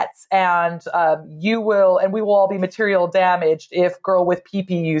it gets, and we will all be material damaged if girl with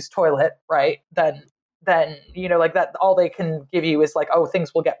PP use toilet, right? Then like that, all they can give you is like, oh,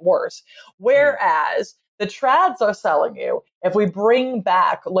 things will get worse. Whereas the trads are selling you, if we bring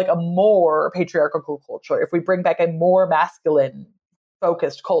back like a more patriarchal culture, if we bring back a more masculine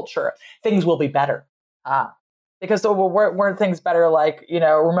focused culture, things will be better. Because weren't things better? Like,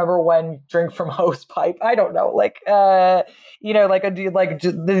 remember when drink from hose pipe? I don't know, like,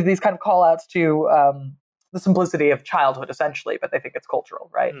 these kind of call outs to the simplicity of childhood, essentially, but they think it's cultural,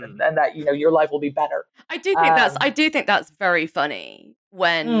 right? And that, your life will be better. I do think that's very funny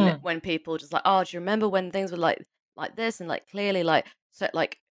when people just like, oh, do you remember when things were like this, and like clearly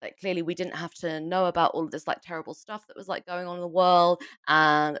clearly we didn't have to know about all of this like terrible stuff that was like going on in the world,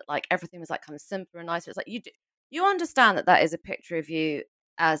 and like everything was like kind of simpler and nicer. It's like you understand that is a picture of you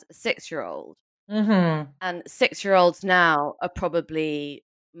as a 6-year-old, Mm-hmm. And 6-year-olds now are probably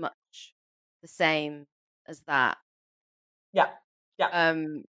much the same as that. Yeah.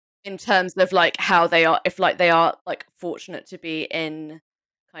 In terms of like how they are, if like they are like fortunate to be in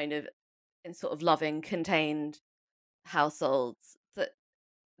sort of loving, contained households, that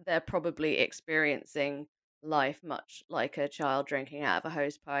they're probably experiencing life much like a child drinking out of a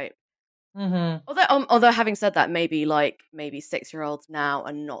hose pipe. Mm-hmm. Although having said that, maybe 6-year-olds now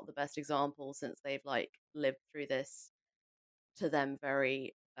are not the best example, since they've like lived through this, to them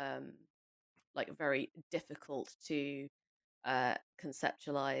very very difficult to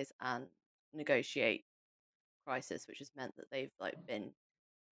conceptualize and negotiate crisis, which has meant that they've like been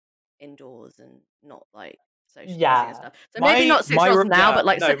indoors and not like socializing and stuff. So maybe not 6-year-olds now, but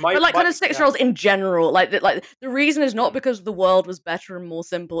kind of 6-year-olds in general. Like the reason is not because the world was better and more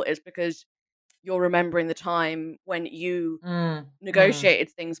simple. It's because you're remembering the time when you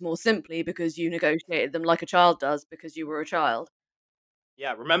negotiated things more simply, because you negotiated them like a child does because you were a child.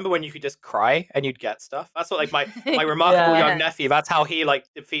 Yeah, remember when you could just cry and you'd get stuff? That's what like my remarkable young nephew, that's how he like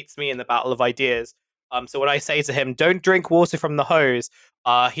defeats me in the battle of ideas. So when I say to him, don't drink water from the hose,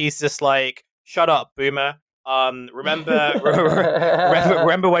 he's just like, shut up, boomer. Remember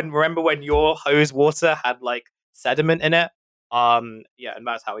when your hose water had like sediment in it? Yeah, and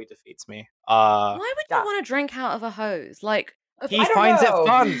that's how he defeats me. Why would you want to drink out of a hose? Like, he finds it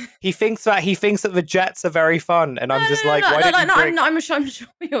fun. He thinks that the jets are very fun, and I'm just like, why don't you drink? I'm sure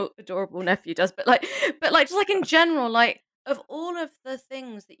your adorable nephew does, but just like in general, like of all of the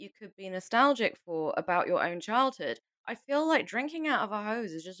things that you could be nostalgic for about your own childhood, I feel like drinking out of a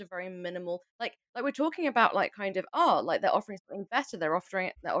hose is just a very minimal, like we're talking about like kind of like they're offering something better. They're offering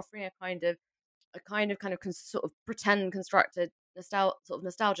a kind of sort of pretend constructed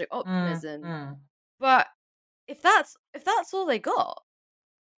nostalgic optimism. But if that's all they got,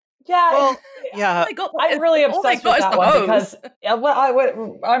 I'm really obsessed with that one because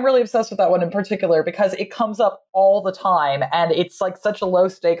I'm really obsessed with that one in particular because it comes up all the time, and it's like such a low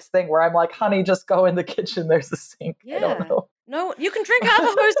stakes thing where I'm like, honey, just go in the kitchen. There's a sink. Yeah. I don't know. No, you can drink out of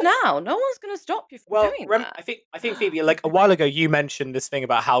a hose now. No one's going to stop you from doing that. I think Phoebe, like a while ago, you mentioned this thing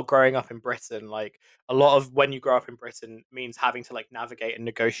about how growing up in Britain, like a lot of when you grow up in Britain means having to like navigate and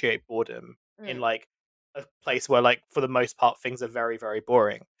negotiate boredom in like a place where like for the most part things are very, very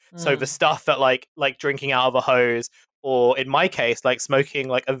boring. So the stuff that like drinking out of a hose, or in my case, like smoking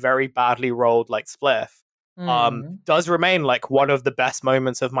like a very badly rolled like spliff, does remain like one of the best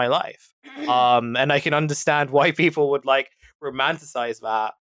moments of my life. And I can understand why people would like romanticize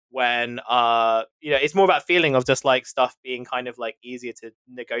that when it's more about feeling of just like stuff being kind of like easier to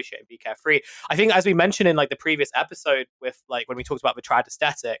negotiate and be carefree. I think, as we mentioned in like the previous episode with like when we talked about the trad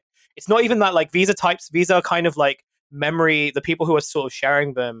aesthetic, it's not even that like these are kind of like memory, the people who are sort of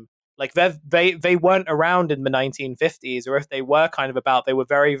sharing them, like they weren't around in the 1950s, or if they were kind of about, they were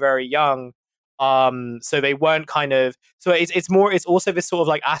very, very young. So they weren't kind of, so it's also this sort of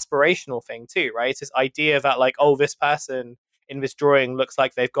like aspirational thing too, right? It's this idea that like, oh, this person in this drawing looks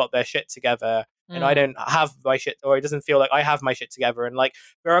like they've got their shit together, and I don't have my shit, or it doesn't feel like I have my shit together. And like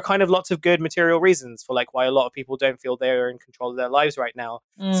there are kind of lots of good material reasons for like why a lot of people don't feel they're in control of their lives right now.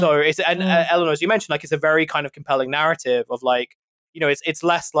 So it's Eleanor, as you mentioned, like it's a very kind of compelling narrative of like, it's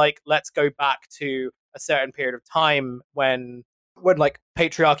less like let's go back to a certain period of time when like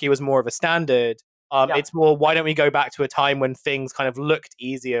patriarchy was more of a standard. It's more, why don't we go back to a time when things kind of looked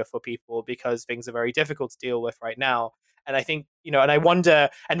easier for people because things are very difficult to deal with right now. And I think, and I wonder,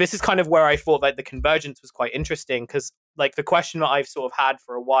 and this is kind of where I thought like the convergence was quite interesting, because like the question that I've sort of had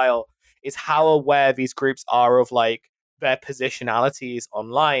for a while is how aware these groups are of like their positionalities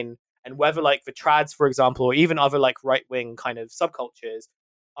online, and whether like the trads, for example, or even other like right-wing kind of subcultures,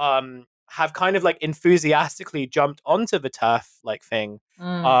 have kind of like enthusiastically jumped onto the TERF like thing.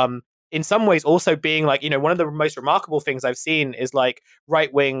 In some ways also being like, one of the most remarkable things I've seen is like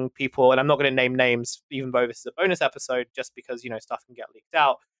right-wing people, and I'm not going to name names, even though this is a bonus episode, just because, stuff can get leaked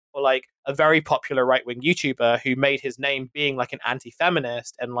out, or like a very popular right-wing YouTuber who made his name being like an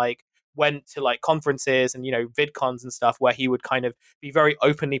anti-feminist, and like went to like conferences and, VidCons and stuff where he would kind of be very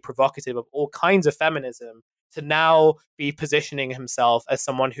openly provocative of all kinds of feminism, to now be positioning himself as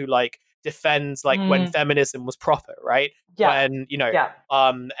someone who like defends like when feminism was proper, right? When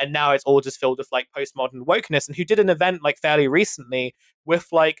and now it's all just filled with like postmodern wokeness, and who did an event like fairly recently with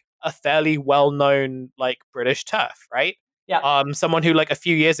like a fairly well-known like British TERF, right? Someone who like a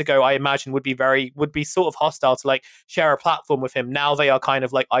few years ago I imagine would be sort of hostile to like share a platform with him. Now they are kind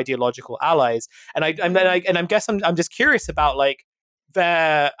of like ideological allies, and I'm just curious about like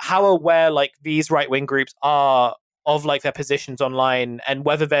how aware like these right-wing groups are of like their positions online, and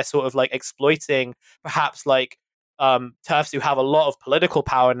whether they're sort of like exploiting perhaps like TERFs who have a lot of political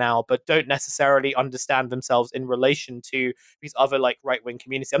power now, but don't necessarily understand themselves in relation to these other like right wing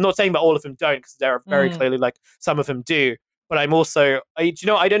communities. I'm not saying that all of them don't, because there are very clearly like some of them do. But I'm also, I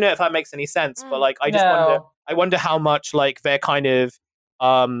don't know if that makes any sense, but like I wonder how much like they're kind of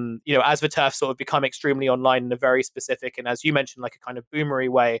as the TERFs sort of become extremely online in a very specific, and as you mentioned, like a kind of boomery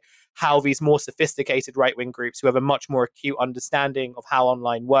way, how these more sophisticated right-wing groups who have a much more acute understanding of how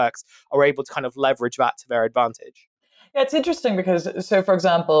online works are able to kind of leverage that to their advantage. Yeah, it's interesting because, so for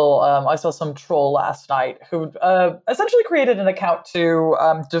example, I saw some troll last night who essentially created an account to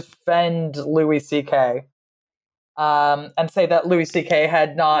defend Louis C.K. And say that Louis C.K.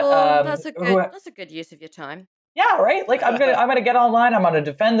 had not. That's a good use of your time. Yeah, right. Like I'm gonna get online. I'm gonna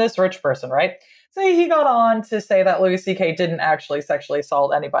defend this rich person, right? So he got on to say that Louis C.K. didn't actually sexually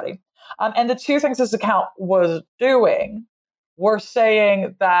assault anybody, and the two things this account was doing were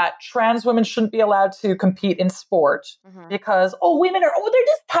saying that trans women shouldn't be allowed to compete in sport because women are they're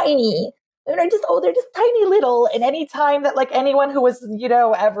just tiny. They're just tiny little, and any time that like anyone who was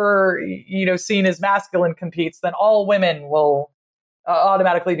ever seen as masculine competes, then all women will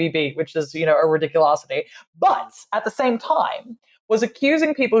automatically be beat, which is a ridiculosity. But at the same time, was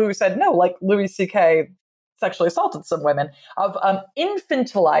accusing people who said no, like Louis C.K. sexually assaulted some women, of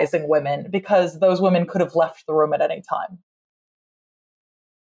infantilizing women because those women could have left the room at any time.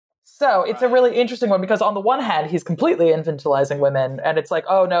 So it's a really interesting one because on the one hand, he's completely infantilizing women, and it's like,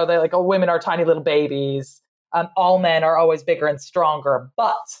 oh no, they're like, women are tiny little babies. All men are always bigger and stronger.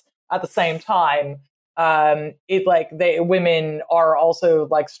 But at the same time, women are also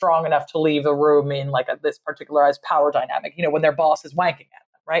like strong enough to leave a room in like this particularized power dynamic, when their boss is wanking at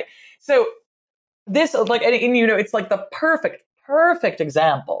them, right? So this like, and it's like the perfect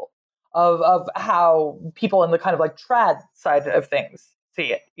example of how people in the kind of like trad side of things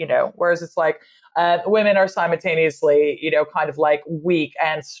see it, whereas it's like women are simultaneously, kind of like weak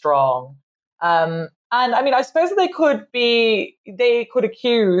and strong. And I mean, I suppose they could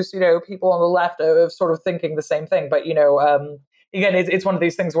accuse, people on the left of sort of thinking the same thing. But, again, it's one of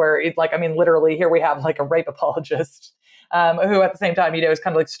these things where literally here we have like a rape apologist who at the same time, is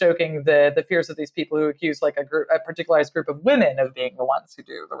kind of like stoking the fears of these people who accuse like a particularized group of women of being the ones who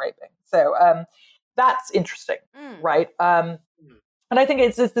do the raping. So that's interesting, right? And I think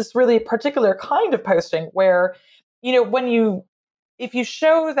it's this really particular kind of posting where, if you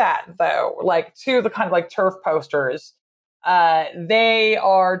show that though, like to the kind of like TERF posters, they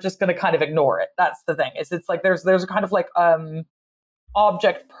are just going to kind of ignore it. That's the thing. It's like there's a kind of like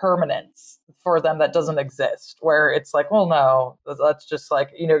object permanence for them that doesn't exist, where it's like, well, no, that's just like,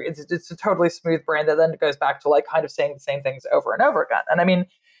 it's a totally smooth brain that then goes back to like kind of saying the same things over and over again. And I mean,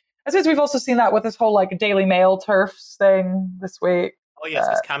 I suppose we've also seen that with this whole like Daily Mail TERFs thing this week. Oh yes,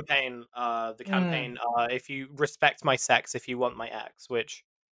 this campaign, if you respect my sex, if you want my ex, which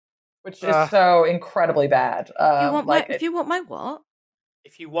is so incredibly bad. If you want my what?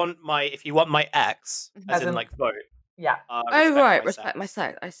 If you want my ex, as in like vote. Yeah. Respect my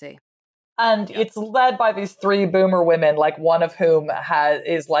sex. I see. And it's led by these three boomer women, like one of whom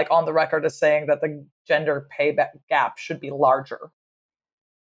is like on the record as saying that the gender pay gap should be larger.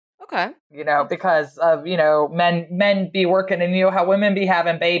 Okay. Because of, men be working and how women be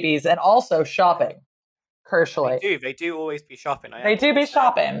having babies and also shopping, crucially. They do always be shopping. They do be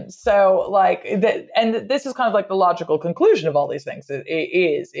shopping. So like, and this is kind of like the logical conclusion of all these things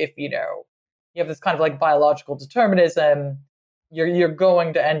is if, you have this kind of like biological determinism, you're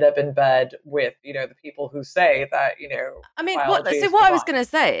going to end up in bed with, the people who say that, I mean, what I was going to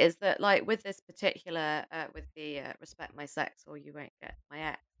say is that like with this particular, with the respect my sex or you won't get my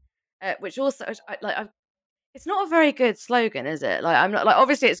ex, which also it's not a very good slogan, is it? Like I'm not like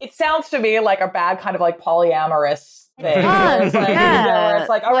obviously it sounds to me like a bad kind of like polyamorous thing. It's like, where it's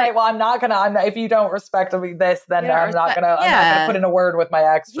like, all right, well, I'm not if you don't respect this, then I'm not gonna put in a word with my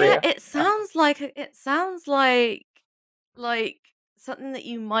ex. Yeah, it sounds like something that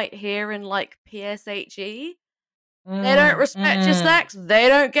you might hear in like PSHE. They don't respect your sex. They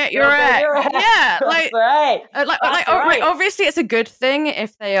don't get your ex. Yeah, like, right. Right. Obviously, it's a good thing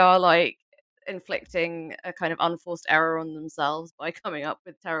if they are like inflicting a kind of unforced error on themselves by coming up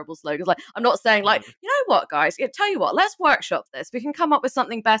with terrible slogans. Like, I'm not saying like, you know what, guys? Tell you what, let's workshop this. We can come up with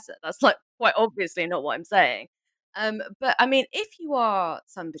something better. That's like quite obviously not what I'm saying. But I mean, if you are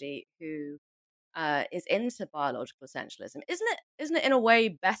somebody who is into biological essentialism, isn't it in a way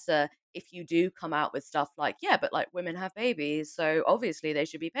better if you do come out with stuff like, yeah, but like women have babies, so obviously they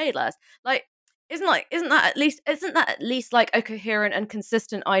should be paid less? Like, isn't that at least like a coherent and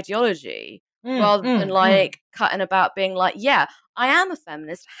consistent ideology rather than like cutting about being like, yeah, I am a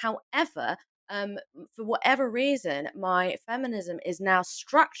feminist. However, for whatever reason, my feminism is now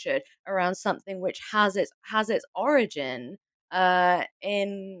structured around something which has its origin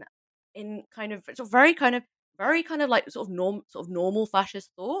in kind of sort of very kind of like sort of normal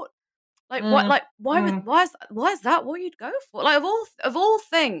fascist thought. Like what? Like why is that what you'd go for? Like of all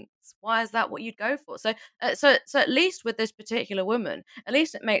things, why is that what you'd go for? So so at least with this particular woman, at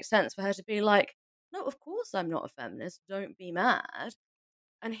least it makes sense for her to be like, no, of course I'm not a feminist. Don't be mad.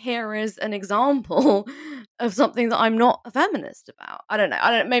 And here is an example of something that I'm not a feminist about. I don't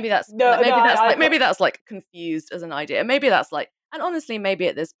know. Maybe that's maybe that's like confused as an idea. Maybe that's like, and honestly, maybe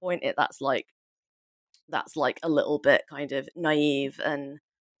at this point that's like a little bit kind of naive and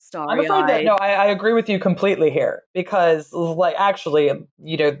starry-eyed. I'm afraid that I agree with you completely here, because like actually,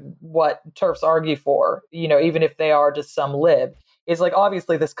 what TERFs argue for, even if they are just some lib, is like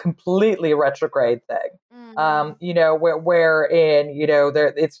obviously this completely retrograde thing. Wherein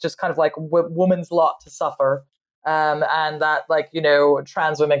there it's just kind of like woman's lot to suffer. And that like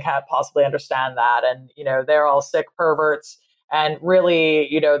trans women can't possibly understand that, and they're all sick perverts. And really,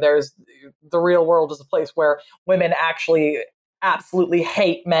 there's the real world is a place where women actually absolutely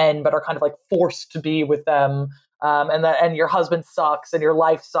hate men, but are kind of like forced to be with them. And your husband sucks, and your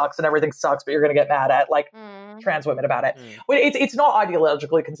life sucks, and everything sucks, but you're going to get mad at like trans women about it. It's not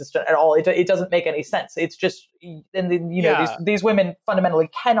ideologically consistent at all. It doesn't make any sense. It's just, these women fundamentally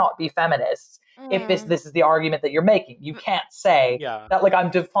cannot be feminists if this is the argument that you're making. You can't say that like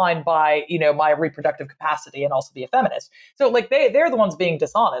I'm defined by my reproductive capacity and also be a feminist. So like they're the ones being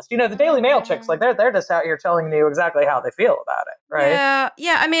dishonest. The Daily Mail chicks, like they're just out here telling you exactly how they feel about it, right?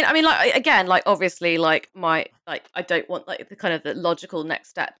 Yeah. I mean, like again, like obviously, like I don't want like the kind of the logical next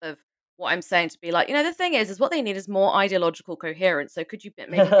step of what I'm saying to be like, the thing is what they need is more ideological coherence. So could you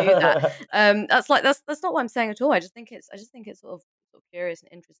maybe do that? That's not what I'm saying at all. I just think it's sort of curious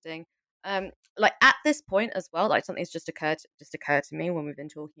and interesting. Like at this point as well, like something's just occurred to me when we've been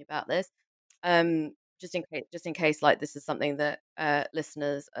talking about this. Just in case, like this is something that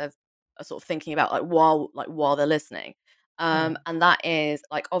listeners are sort of thinking about, like while they're listening. And that is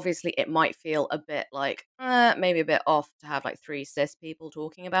like obviously it might feel a bit like maybe a bit off to have like three cis people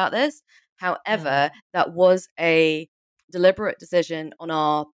talking about this. However, that was a deliberate decision on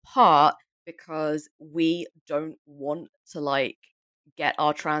our part because we don't want to like get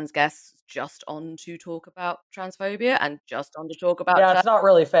our trans guests just on to talk about transphobia and just on to talk about it's not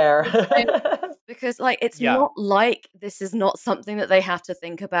really fair. Because like it's not like this is not something that they have to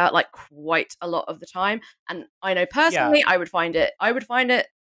think about like quite a lot of the time. And I know personally I would find it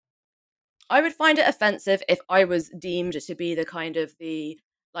offensive if I was deemed to be the kind of the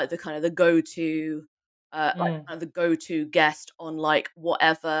go-to the go-to guest on like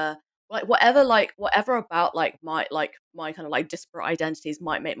whatever about like my kind of like disparate identities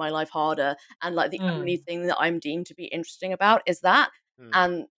might make my life harder, and like the only thing that I'm deemed to be interesting about is that.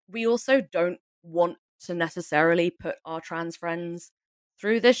 And we also don't want to necessarily put our trans friends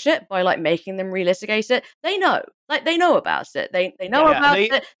through this shit by like making them relitigate it. They know about it. They know about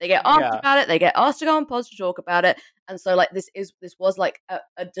it. They get asked about it. They get asked to go on pods to talk about it. And so like this was like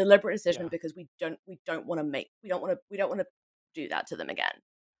a deliberate decision because we don't want to do that to them again.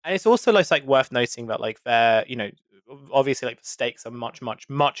 And it's also like worth noting that like they're obviously like the stakes are much much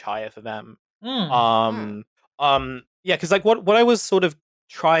much higher for them. Because like what I was sort of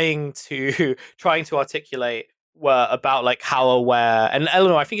trying to articulate were about like how aware, and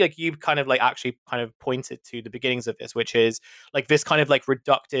Eleanor, I think like you kind of like actually kind of pointed to the beginnings of this, which is like this kind of like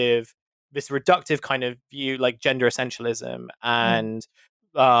reductive kind of view, like gender essentialism, and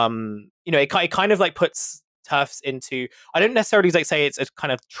it kind of like puts TERFs into, I don't necessarily like say it's a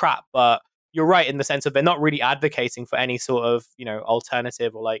kind of trap, but you're right in the sense of they're not really advocating for any sort of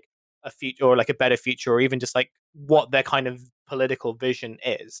alternative or like a future or like a better future, or even just like what their kind of political vision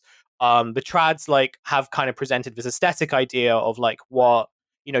is. The trads like have kind of presented this aesthetic idea of like what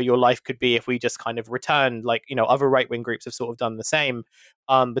your life could be if we just kind of returned, like other right-wing groups have sort of done the same.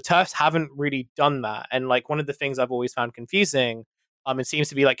 The TERFs haven't really done that, and like one of the things I've always found confusing, it seems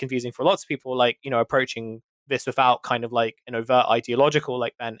to be like confusing for lots of people, like approaching this without kind of like an overt ideological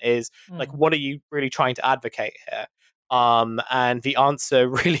like bent, is like what are you really trying to advocate here? And the answer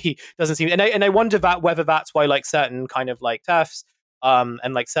really doesn't seem, and I wonder whether that's why like certain kind of like TERFs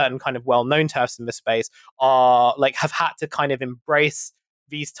and like certain kind of well-known TERFs in this space are like have had to kind of embrace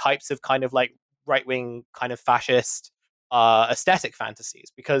these types of kind of like right-wing kind of fascist aesthetic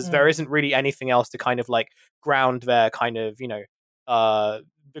fantasies, because there isn't really anything else to kind of like ground their kind of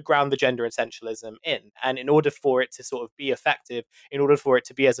ground the gender essentialism in. And in order for it to sort of be effective, in order for it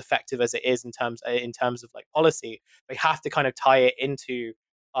to be as effective as it is in terms of like policy, they have to kind of tie it into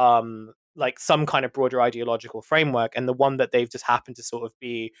like some kind of broader ideological framework. And the one that they've just happened to sort of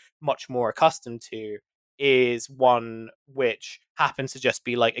be much more accustomed to is one which happens to just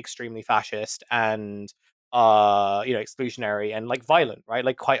be like extremely fascist and exclusionary and like violent, right?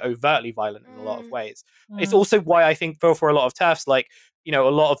 Like quite overtly violent in a lot of ways. It's also why I think for a lot of TERFs, like, a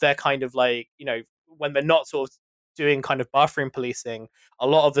lot of their kind of like, when they're not sort of doing kind of bathroom policing, a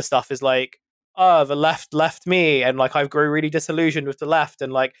lot of the stuff is like, oh, the left me, and like I've grown really disillusioned with the left,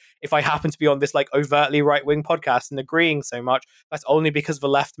 and like if I happen to be on this like overtly right-wing podcast and agreeing so much, that's only because the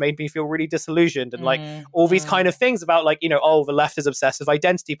left made me feel really disillusioned, and like all these kind of things about like, oh, the left is obsessed with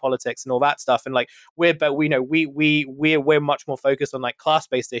identity politics and all that stuff, and like we're much more focused on like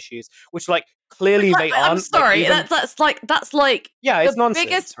class-based issues, which like clearly they aren't. I'm sorry, like, that's like yeah, it's the nonsense,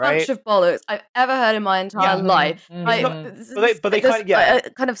 biggest right? bunch of bollocks I've ever heard in my entire life. But they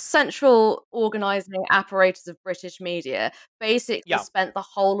kind of central organizing apparatus of British media basically spent the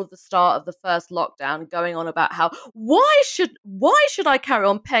whole of the start of the first lockdown going on about how why should I carry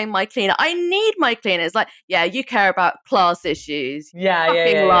on paying my cleaner? I need my cleaner. It's like, yeah, you care about class issues.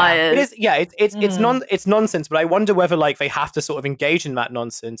 Liars. It's nonsense. But I wonder whether like they have to sort of engage in that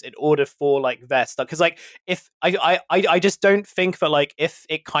nonsense in order for like their stuff. Because like if I just don't think that like if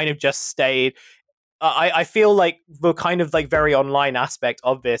it kind of just stayed. I feel like the kind of like very online aspect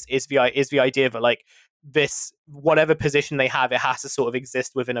of this is the idea that like this whatever position they have, it has to sort of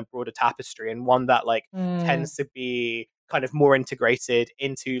exist within a broader tapestry, and one that like tends to be kind of more integrated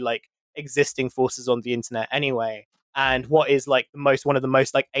into like existing forces on the internet anyway. And what is like one of the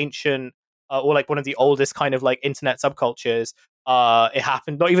most like ancient or like one of the oldest kind of like internet subcultures, it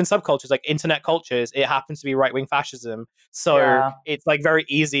happened, not even subcultures, like internet cultures, it happens to be right-wing fascism. So it's like very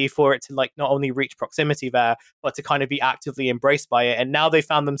easy for it to like not only reach proximity there, but to kind of be actively embraced by it. And now they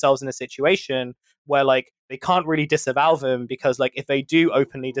found themselves in a situation where like they can't really disavow them, because like if they do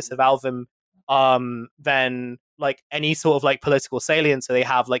openly disavow them, then like any sort of like political salience that they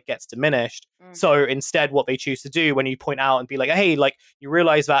have like gets diminished. So instead what they choose to do when you point out and be like, hey, like you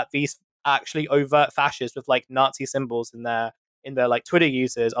realize that these actually overt fascists with like Nazi symbols in their like Twitter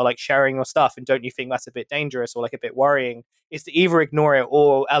users are like sharing your stuff, and don't you think that's a bit dangerous or like a bit worrying, is to either ignore it,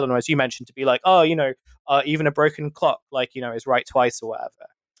 or Eleanor, as you mentioned, to be like, oh, even a broken clock like is right twice or whatever.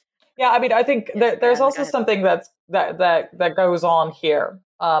 Yeah, I mean, I think there's also something that goes on here,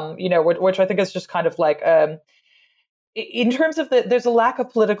 which I think is just kind of like in terms of there's a lack of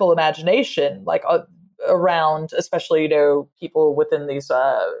political imagination, like around, especially people within these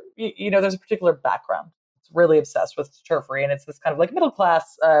there's a particular background. Really obsessed with TERFery, and it's this kind of like middle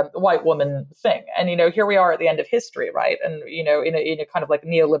class white woman thing. And here we are at the end of history, right? And in a kind of like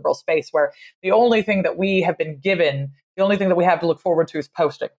neoliberal space where the only thing that we have been given, the only thing that we have to look forward to is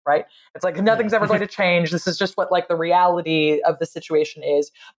posting, right? It's like nothing's ever going to change. This is just what like the reality of the situation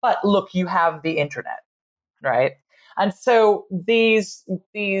is. But look, you have the internet, right? And so these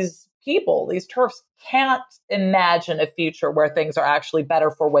people, these TERFs, can't imagine a future where things are actually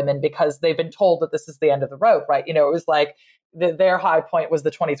better for women because they've been told that this is the end of the road, right? It was like their high point was the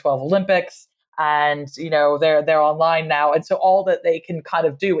 2012 Olympics, and they're online now, and so all that they can kind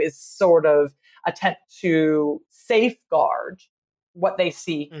of do is sort of attempt to safeguard what they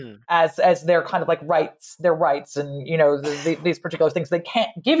see as their kind of like their rights, and these particular things. They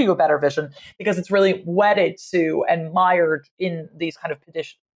can't give you a better vision because it's really wedded to and mired in these kind of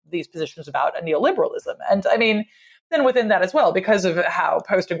positions about a neoliberalism. And I mean, then within that as well, because of how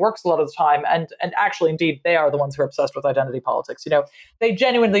posting works a lot of the time, and actually, indeed, they are the ones who are obsessed with identity politics. They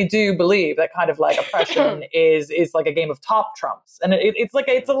genuinely do believe that kind of like oppression is like a game of top trumps, and it's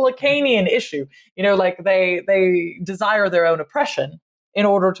a Lacanian issue. Like they desire their own oppression in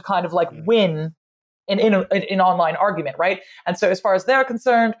order to kind of like win in an online argument, right? And so, as far as they're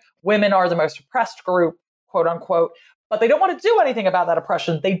concerned, women are the most oppressed group, quote unquote. But they don't want to do anything about that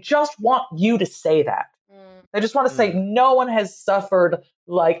oppression. They just want you to say that. They just want to say no one has suffered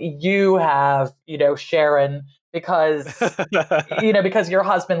like you have, Sharon, because, because your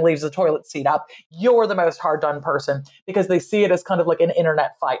husband leaves the toilet seat up. You're the most hard done person, because they see it as kind of like an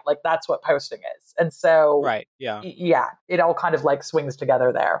internet fight. Like that's what posting is. And so, right. Yeah. Yeah. It all kind of like swings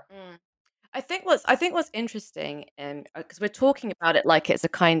together there. I think what's interesting, because we're talking about it like it's a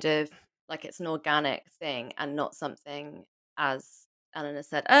kind of like it's an organic thing and not something, as Eleanor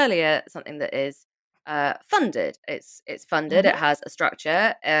said earlier, something that is funded. It's funded. It has a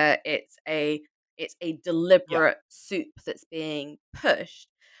structure. It's a deliberate soup that's being pushed.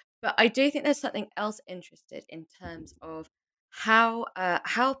 But I do think there's something else interested in terms of how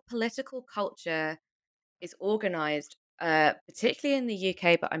political culture is organized, particularly in the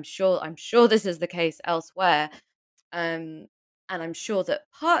UK, but I'm sure this is the case elsewhere. And I'm sure that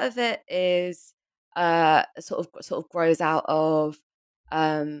part of it is sort of grows out of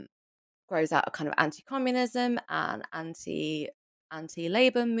kind of anti-communism and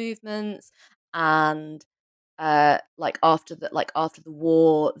anti-labor movements, and after the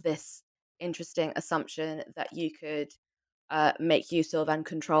war, this interesting assumption that you could make use of and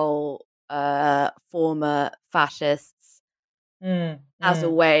control former fascists as a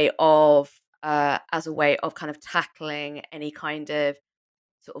way of kind of tackling any kind of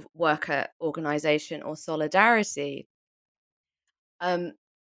sort of worker organization or solidarity.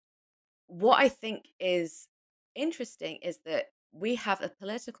 What I think is interesting is that we have a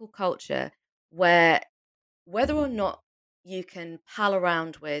political culture where, whether or not you can pal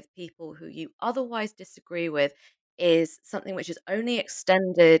around with people who you otherwise disagree with, is something which is only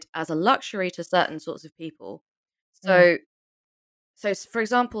extended as a luxury to certain sorts of people. So, for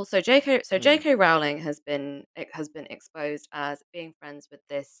example, J.K. Rowling has been exposed as being friends with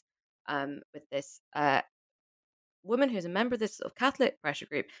this woman who's a member of this sort of Catholic pressure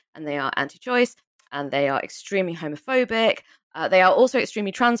group, and they are anti-choice, and they are extremely homophobic. They are also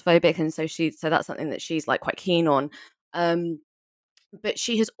extremely transphobic, and so that's something that she's like quite keen on. But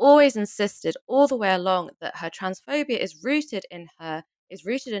she has always insisted all the way along that her transphobia is rooted in her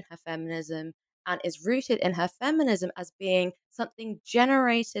feminism, and is rooted in her feminism as being something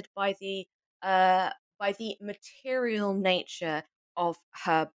generated by the material nature of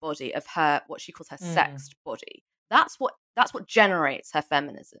her body, of her, what she calls her sexed body. That's what generates her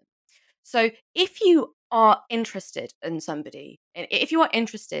feminism. So if you are interested in somebody, if you are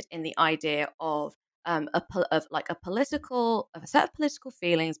interested in the idea of a set of political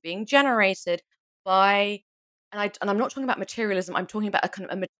feelings being generated by, and I'm not talking about materialism, I'm talking about a kind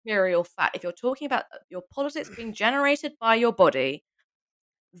of a material fact. If you're talking about your politics being generated by your body,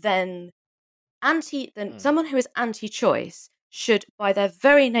 then someone who is anti-choice should, by their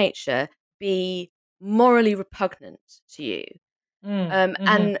very nature, be morally repugnant to you.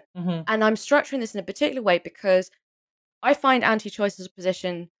 And I'm structuring this in a particular way because I find anti-choice as a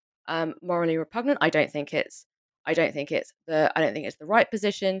position morally repugnant. I don't think it's the right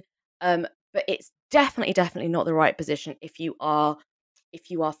position. But it's definitely not the right position if you are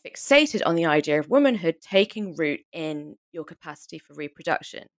fixated on the idea of womanhood taking root in your capacity for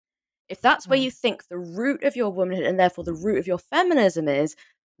reproduction. If that's where you think the root of your womanhood, and therefore the root of your feminism, is,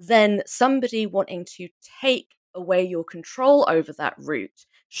 then somebody wanting to take away your control over that root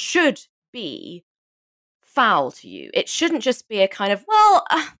should be foul to you. It shouldn't just be a kind of, well,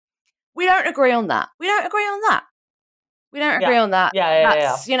 we don't agree on that. We don't agree on that. We don't agree on that.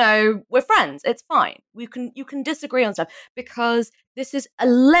 That's, we're friends. It's fine. You can disagree on stuff, because this is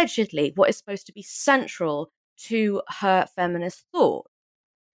allegedly what is supposed to be central to her feminist thought.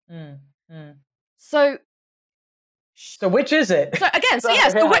 So which is it? So again,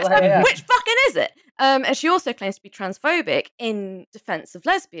 which fucking is it? And she also claims to be transphobic in defense of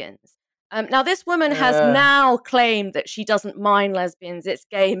lesbians. Now, this woman has now claimed that she doesn't mind lesbians; it's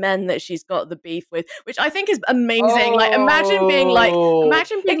gay men that she's got the beef with, which I think is amazing. Like, imagine being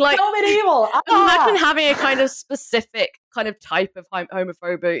so medieval. Imagine having a kind of specific kind of type of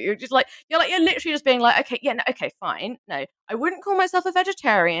homophobia. You're literally just being like, okay, fine. No, I wouldn't call myself a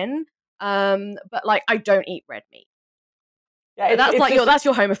vegetarian, but like, I don't eat red meat. Yeah, that's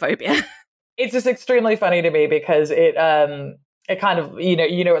your homophobia. It's just extremely funny to me because it kind of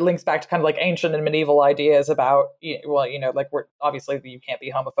it links back to kind of like ancient and medieval ideas about we're obviously you can't be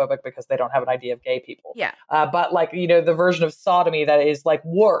homophobic because they don't have an idea of gay people. Yeah. But like the version of sodomy that is like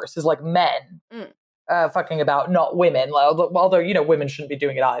worse is like men fucking about, not women. Although women shouldn't be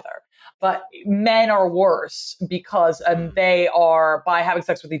doing it either. But men are worse because they are, by having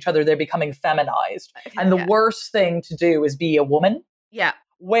sex with each other, they're becoming feminized. Okay, and the worst thing to do is be a woman. Yeah.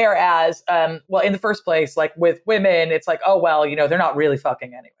 Whereas, in the first place, like with women, it's like, oh, well, they're not really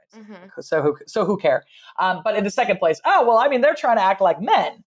fucking anyways. So who cares? But in the second place, they're trying to act like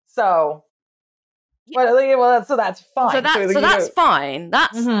men. So, so that's fine. So that's fine.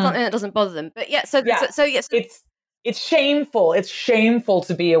 That's something that doesn't bother them. But it's shameful. It's shameful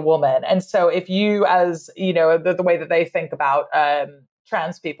to be a woman. And so if you, as the way that they think about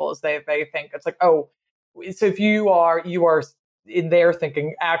trans people is they think it's like, oh, so if you are in their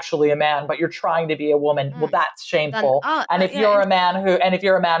thinking actually a man, but you're trying to be a woman. Well, that's shameful. And if you're a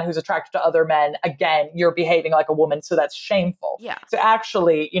man who's attracted to other men, again, you're behaving like a woman, so that's shameful. Yeah. So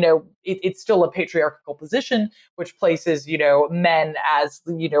actually, it's still a patriarchal position, which places, men as,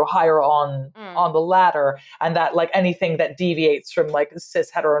 higher on the ladder, and that like anything that deviates from like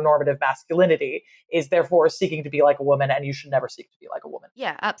cis heteronormative masculinity is therefore seeking to be like a woman, and you should never seek to be like a woman.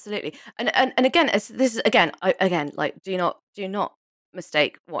 Yeah, absolutely. And again, this is again, like do not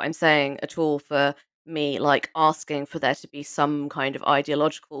mistake what I'm saying at all for me like asking for there to be some kind of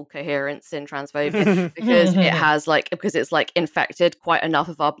ideological coherence in transphobia because it's like infected quite enough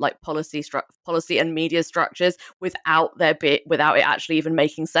of our like policy and media structures without it actually even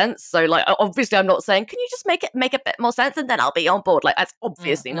making sense. So like obviously I'm not saying can you just make a bit more sense and then I'll be on board. Like that's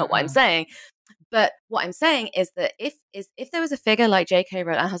obviously not what I'm saying. But what I'm saying is that if there was a figure like J.K.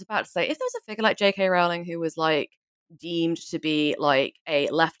 Rowling, I was about to say, if there was a figure like J.K. Rowling who was like deemed to be like a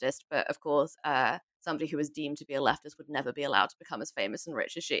leftist, but of course, somebody who was deemed to be a leftist would never be allowed to become as famous and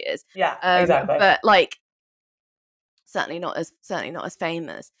rich as she is. Yeah, exactly. But like, certainly not as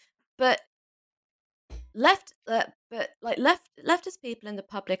famous. But leftist people in the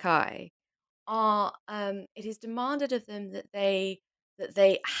public eye are it is demanded of them that they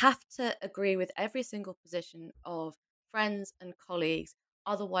have to agree with every single position of friends and colleagues.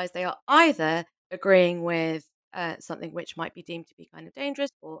 Otherwise, they are either agreeing with something which might be deemed to be kind of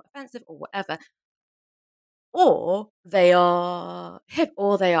dangerous or offensive or whatever, or they are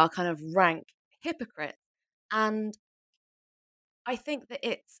kind of rank hypocrites. And I think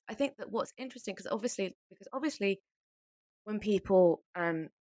that what's interesting because obviously when people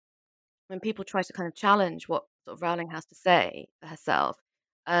try to kind of challenge what sort of Rowling has to say for herself,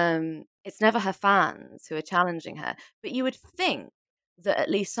 it's never her fans who are challenging her. But you would think that at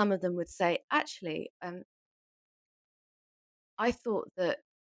least some of them would say, actually, I thought that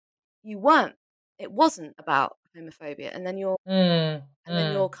it wasn't about homophobia. And then you're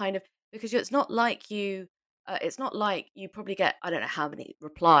kind of, because it's not like you probably get, I don't know how many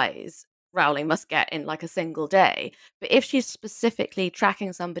replies Rowling must get in like a single day. But if she's specifically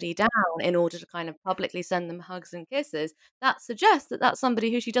tracking somebody down in order to kind of publicly send them hugs and kisses, that suggests that that's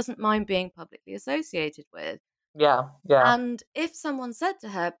somebody who she doesn't mind being publicly associated with. Yeah. And if someone said to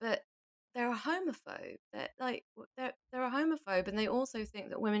her, but they're a homophobe, they're a homophobe, and they also think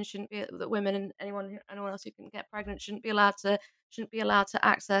that women and anyone else who can get pregnant shouldn't be allowed to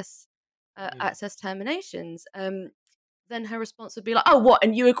access terminations. Then her response would be like, "Oh, what?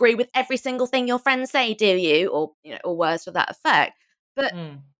 And you agree with every single thing your friends say, do you?" Or or words to that effect. But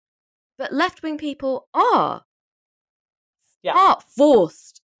left-wing people are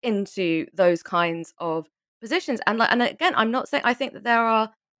forced into those kinds of positions, and again, I'm not saying I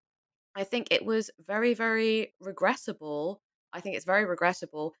think it was very, very regrettable. I think it's very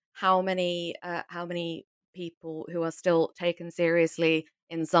regrettable how many people who are still taken seriously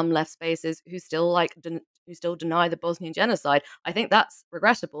in some left spaces who still deny the Bosnian genocide. I think that's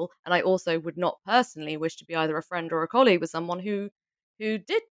regrettable, and I also would not personally wish to be either a friend or a colleague with someone who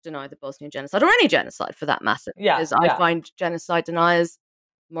did deny the Bosnian genocide or any genocide for that matter. Because I find genocide deniers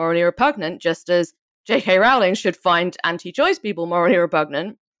morally repugnant, just as J.K. Rowling should find anti-choice people morally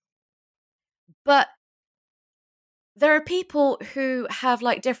repugnant. But there are people who have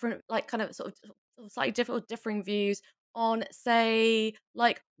like different, like kind of sort of slightly differing views on, say,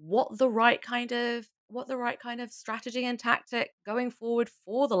 like what the right kind of strategy and tactic going forward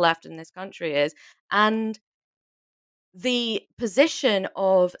for the left in this country is, and the position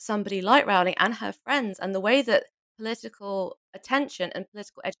of somebody like Rowling and her friends, and the way that political attention and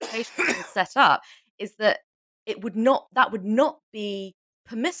political education is set up, is that that would not be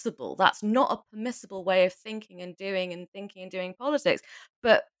permissible. That's not a permissible way of thinking and doing politics.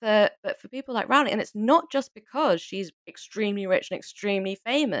 But for people like Rowling, and it's not just because she's extremely rich and extremely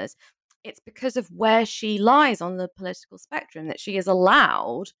famous, it's because of where she lies on the political spectrum that she is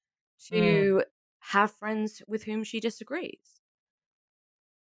allowed to have friends with whom she disagrees.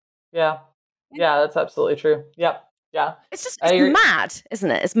 Yeah, that's absolutely true. Yep. Yeah. It's mad,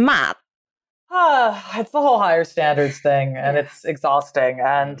 isn't it? It's mad. It's the whole higher standards thing, and it's exhausting,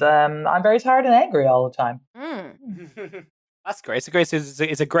 and I'm very tired and angry all the time. That's great.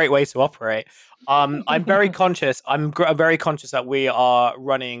 It's a great way to operate. I'm very conscious. I'm very conscious that we are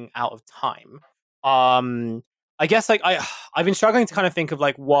running out of time. I guess like I've been struggling to kind of think of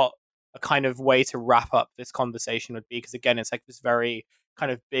like what a kind of way to wrap up this conversation would be, because again, it's like this very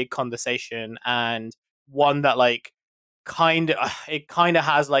kind of big conversation, and one that like it kind of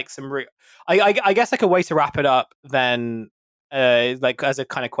has like some I guess like a way to wrap it up then like as a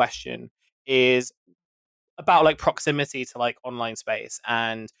kind of question is about like proximity to like online space.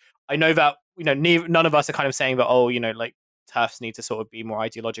 And I know that, none of us are kind of saying that, like TERFs need to sort of be more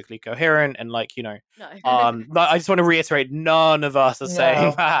ideologically coherent and like, No. I just want to reiterate, none of us are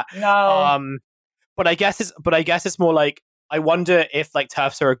saying that. No. But I guess it's more like, I wonder if like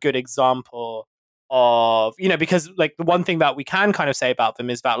TERFs are a good example of, because like the one thing that we can kind of say about them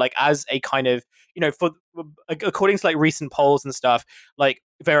is that like as a kind of, according to like recent polls and stuff, like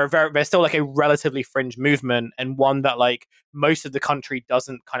they're still like a relatively fringe movement, and one that like most of the country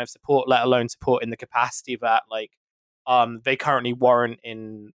doesn't kind of support, let alone support in the capacity that like they currently warrant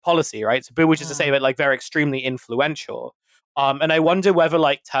in policy, right? So, but which is to say that like they're extremely influential. And I wonder whether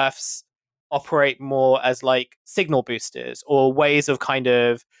like TERFs operate more as like signal boosters or ways of kind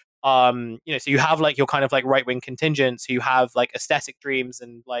of so you have like your kind of like right-wing contingents who have like aesthetic dreams,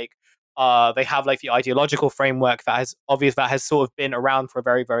 and like they have like the ideological framework that has sort of been around for a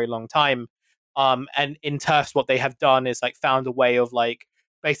very, very long time. And in TERFs, what they have done is like found a way of like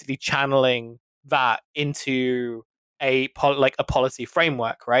basically channeling that into a policy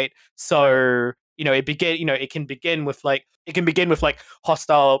framework, right? So it can begin with like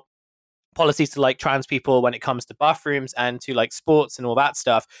hostile policies to like trans people when it comes to bathrooms and to like sports and all that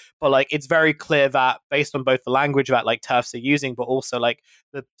stuff. But like it's very clear that based on both the language that like TERFs are using, but also like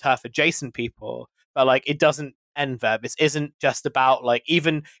the TERF adjacent people, but like it doesn't end there. This isn't just about like,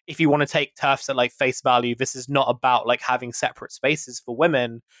 even if you want to take TERFs at like face value, this is not about like having separate spaces for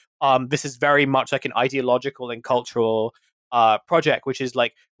women. This is very much like an ideological and cultural project, which is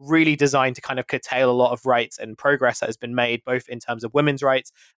like really designed to kind of curtail a lot of rights and progress that has been made, both in terms of women's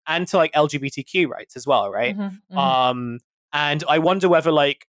rights and to like LGBTQ rights as well, right? And I wonder whether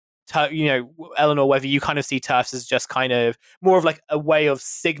like Eleanor, whether you kind of see TERFs as just kind of more of like a way of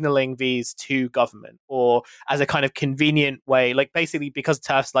signaling these to government, or as a kind of convenient way, like basically because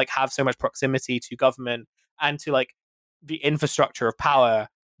TERFs like have so much proximity to government and to like the infrastructure of power,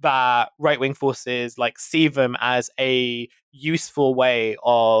 that right-wing forces like see them as a useful way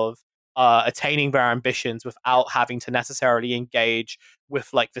of attaining their ambitions without having to necessarily engage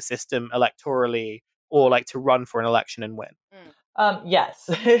with like the system electorally, or like to run for an election and win. Yes,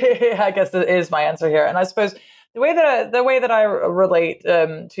 I guess that is my answer here. And I suppose the way that I relate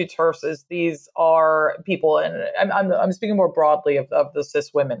to TERFs is these are people, and I'm speaking more broadly of the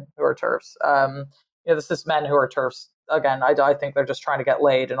cis women who are TERFs. The cis men who are TERFs. Again, I think they're just trying to get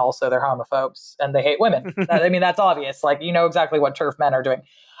laid, and also they're homophobes and they hate women. I mean, that's obvious. Like, exactly what TERF men are doing.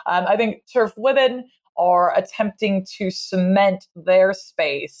 I think TERF women are attempting to cement their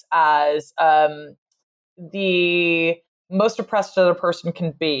space as the most oppressed other person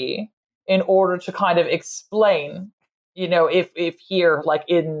can be, in order to kind of explain, if here, like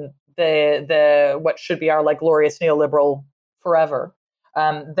in the what should be our like glorious neoliberal forever,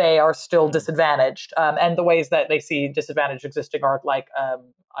 they are still disadvantaged, and the ways that they see disadvantage existing are like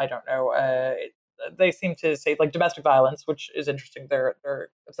I don't know. They seem to say like domestic violence, which is interesting. They're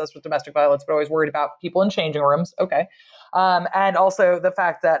obsessed with domestic violence, but always worried about people in changing rooms. Okay, and also the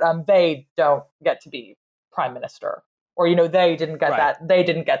fact that they don't get to be prime minister, or they didn't get that. They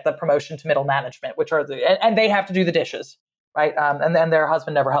didn't get the promotion to middle management, which are and they have to do the dishes, right? And then their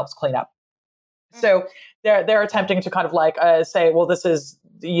husband never helps clean up. So they're attempting to kind of like say, well, this is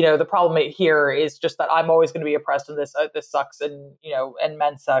the problem here is just that I'm always going to be oppressed, and this sucks, and and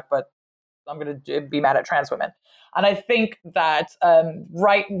men suck, but I'm going to be mad at trans women. And I think that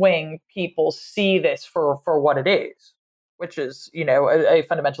right wing people see this for what it is, which is a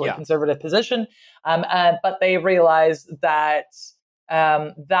fundamentally conservative position, but they realize that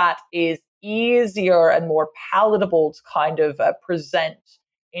that is easier and more palatable to kind of present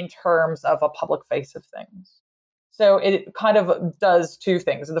in terms of a public face of things. So it kind of does two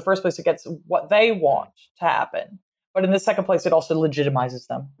things. In the first place, it gets what they want to happen. But in the second place, it also legitimizes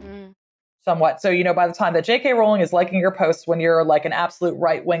them somewhat. So, by the time that J.K. Rowling is liking your posts when you're like an absolute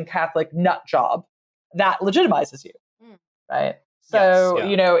right-wing Catholic nut job, that legitimizes you, right? So,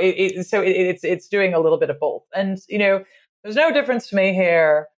 it's doing a little bit of both. And, there's no difference to me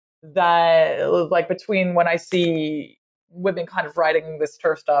here that like between when I see women kind of writing this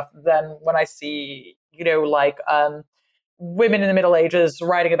TERF stuff than when I see, women in the Middle Ages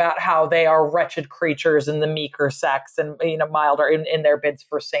writing about how they are wretched creatures in the meeker sex and, milder in their bids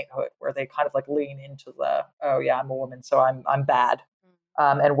for sainthood, where they kind of like lean into the, oh yeah, I'm a woman, so I'm bad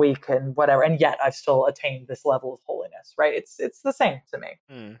and weak and whatever. And yet I've still attained this level of holiness, right? It's the same to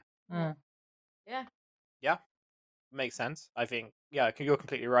me. Yeah. Yeah. Makes sense. I think, you're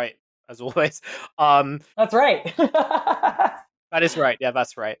completely right, as always. That's right. That is right. Yeah,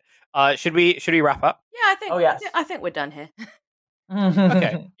 that's right. Should we wrap up? Yeah, I think. Oh, yes. I think we're done here.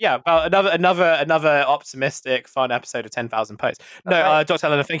 Okay, yeah, well, another optimistic, fun episode of 10,000 Posts. No, right. Dr.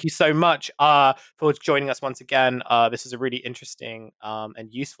 Eleanor, thank you so much for joining us once again. This is a really interesting and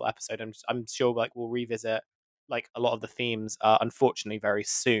useful episode. I'm sure like we'll revisit like a lot of the themes, unfortunately, very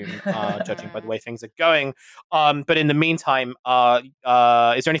soon, judging by the way things are going. But in the meantime, is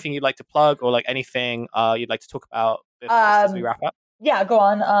there anything you'd like to plug or like anything you'd like to talk about as we wrap up? Yeah, go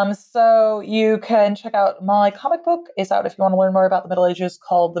on. So you can check out my comic book. It's out if you want to learn more about the Middle Ages,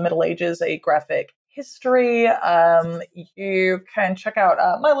 called The Middle Ages, A Graphic History. You can check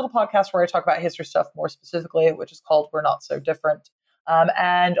out my little podcast where I talk about history stuff more specifically, which is called We're Not So Different.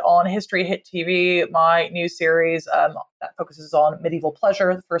 And on History Hit TV, my new series that focuses on medieval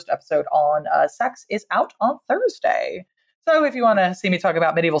pleasure, the first episode on sex, is out on Thursday. So if you want to see me talk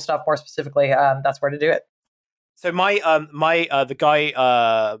about medieval stuff more specifically, that's where to do it. So my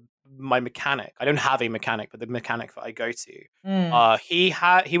mechanic, I don't have a mechanic, but the mechanic that I go to,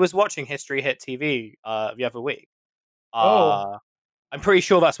 he was watching History Hit TV the other week. I'm pretty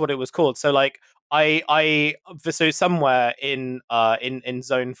sure that's what it was called. So like so somewhere in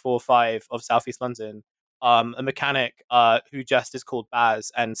zone 4-5 of Southeast London, a mechanic who just is called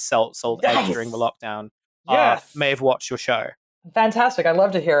Baz and sold eggs during the lockdown may have watched your show. Fantastic. I'd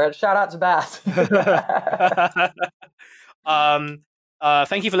love to hear it. Shout out to Baz.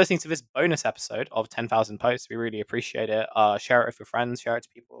 Thank you for listening to this bonus episode of 10,000 Posts. We really appreciate it. Share it with your friends. Share it to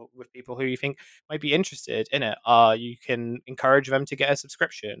people who you think might be interested in it. You can encourage them to get a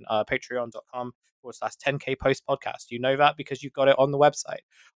subscription. Patreon.com/10K Post Podcast. You know that because you've got it on the website.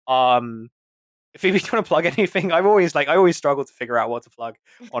 If you want to plug anything, I always struggle to figure out what to plug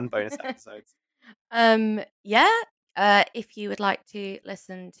on bonus episodes. If you would like to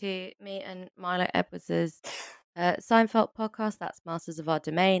listen to me and Milo Edwards' Seinfeld podcast, that's Masters of Our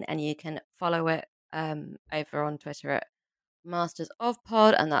Domain, and you can follow it over on Twitter at Masters of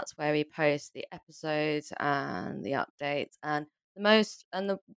Pod, and that's where we post the episodes and the updates. And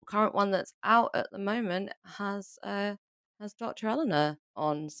the current one that's out at the moment has Dr. Eleanor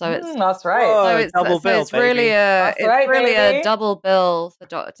on, so it's that's right. It's really a double bill for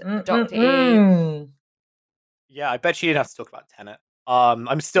Dr. E. Yeah, I bet she didn't have to talk about Tenet.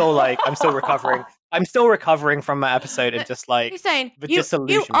 I'm still recovering. I'm still recovering from my episode and just like Hussein, the You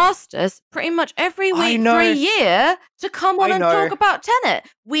disillusionment. asked us pretty much every week for a year to come on and talk about Tenet.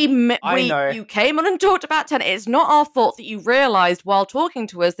 You came on and talked about Tenet. It's not our fault that you realised while talking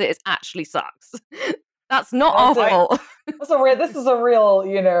to us that it actually sucks. That's not our fault. This is a real,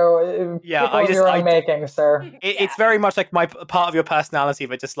 your own making, sir. It's very much like part of your personality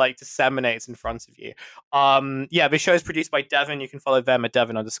that just like disseminates in front of you. The show is produced by Devon. You can follow them at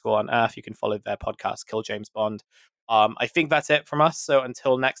Devon_on_Earth. You can follow their podcast, Kill James Bond. I think that's it from us. So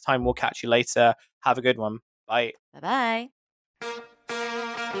until next time, we'll catch you later. Have a good one. Bye. Bye-bye.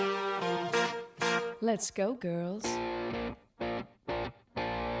 Let's go, girls.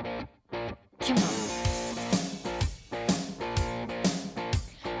 Come on.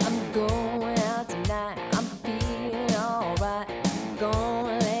 Going out tonight, I'm feeling alright.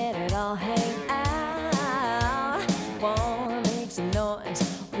 Gonna let it all hang out. Wanna make some noise,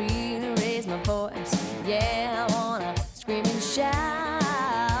 really raise my voice. Yeah, I wanna scream and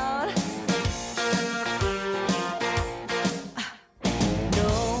shout.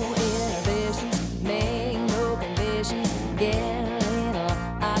 No inhibitions, make no conditions. Get a little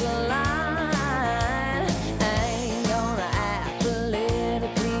out of line. I ain't gonna act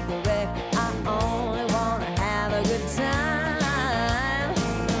politically correct. I only wanna have a good time.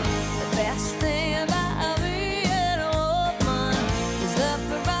 The best thing about being a woman is the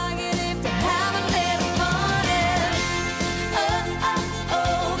prerogative to have a little fun. And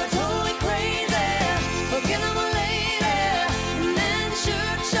they're totally crazy. Forget I'm a lady. Men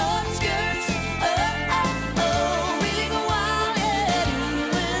short skirts. Really go wild, yeah.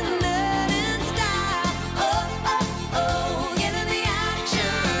 Doing that in style. Get in the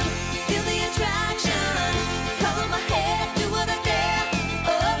action. Feel the attraction. Cover my head, do what I dare.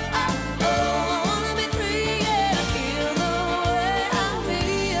 I wanna be free, yeah. Feel the way I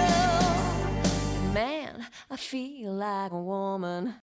feel. Man, I feel like a woman.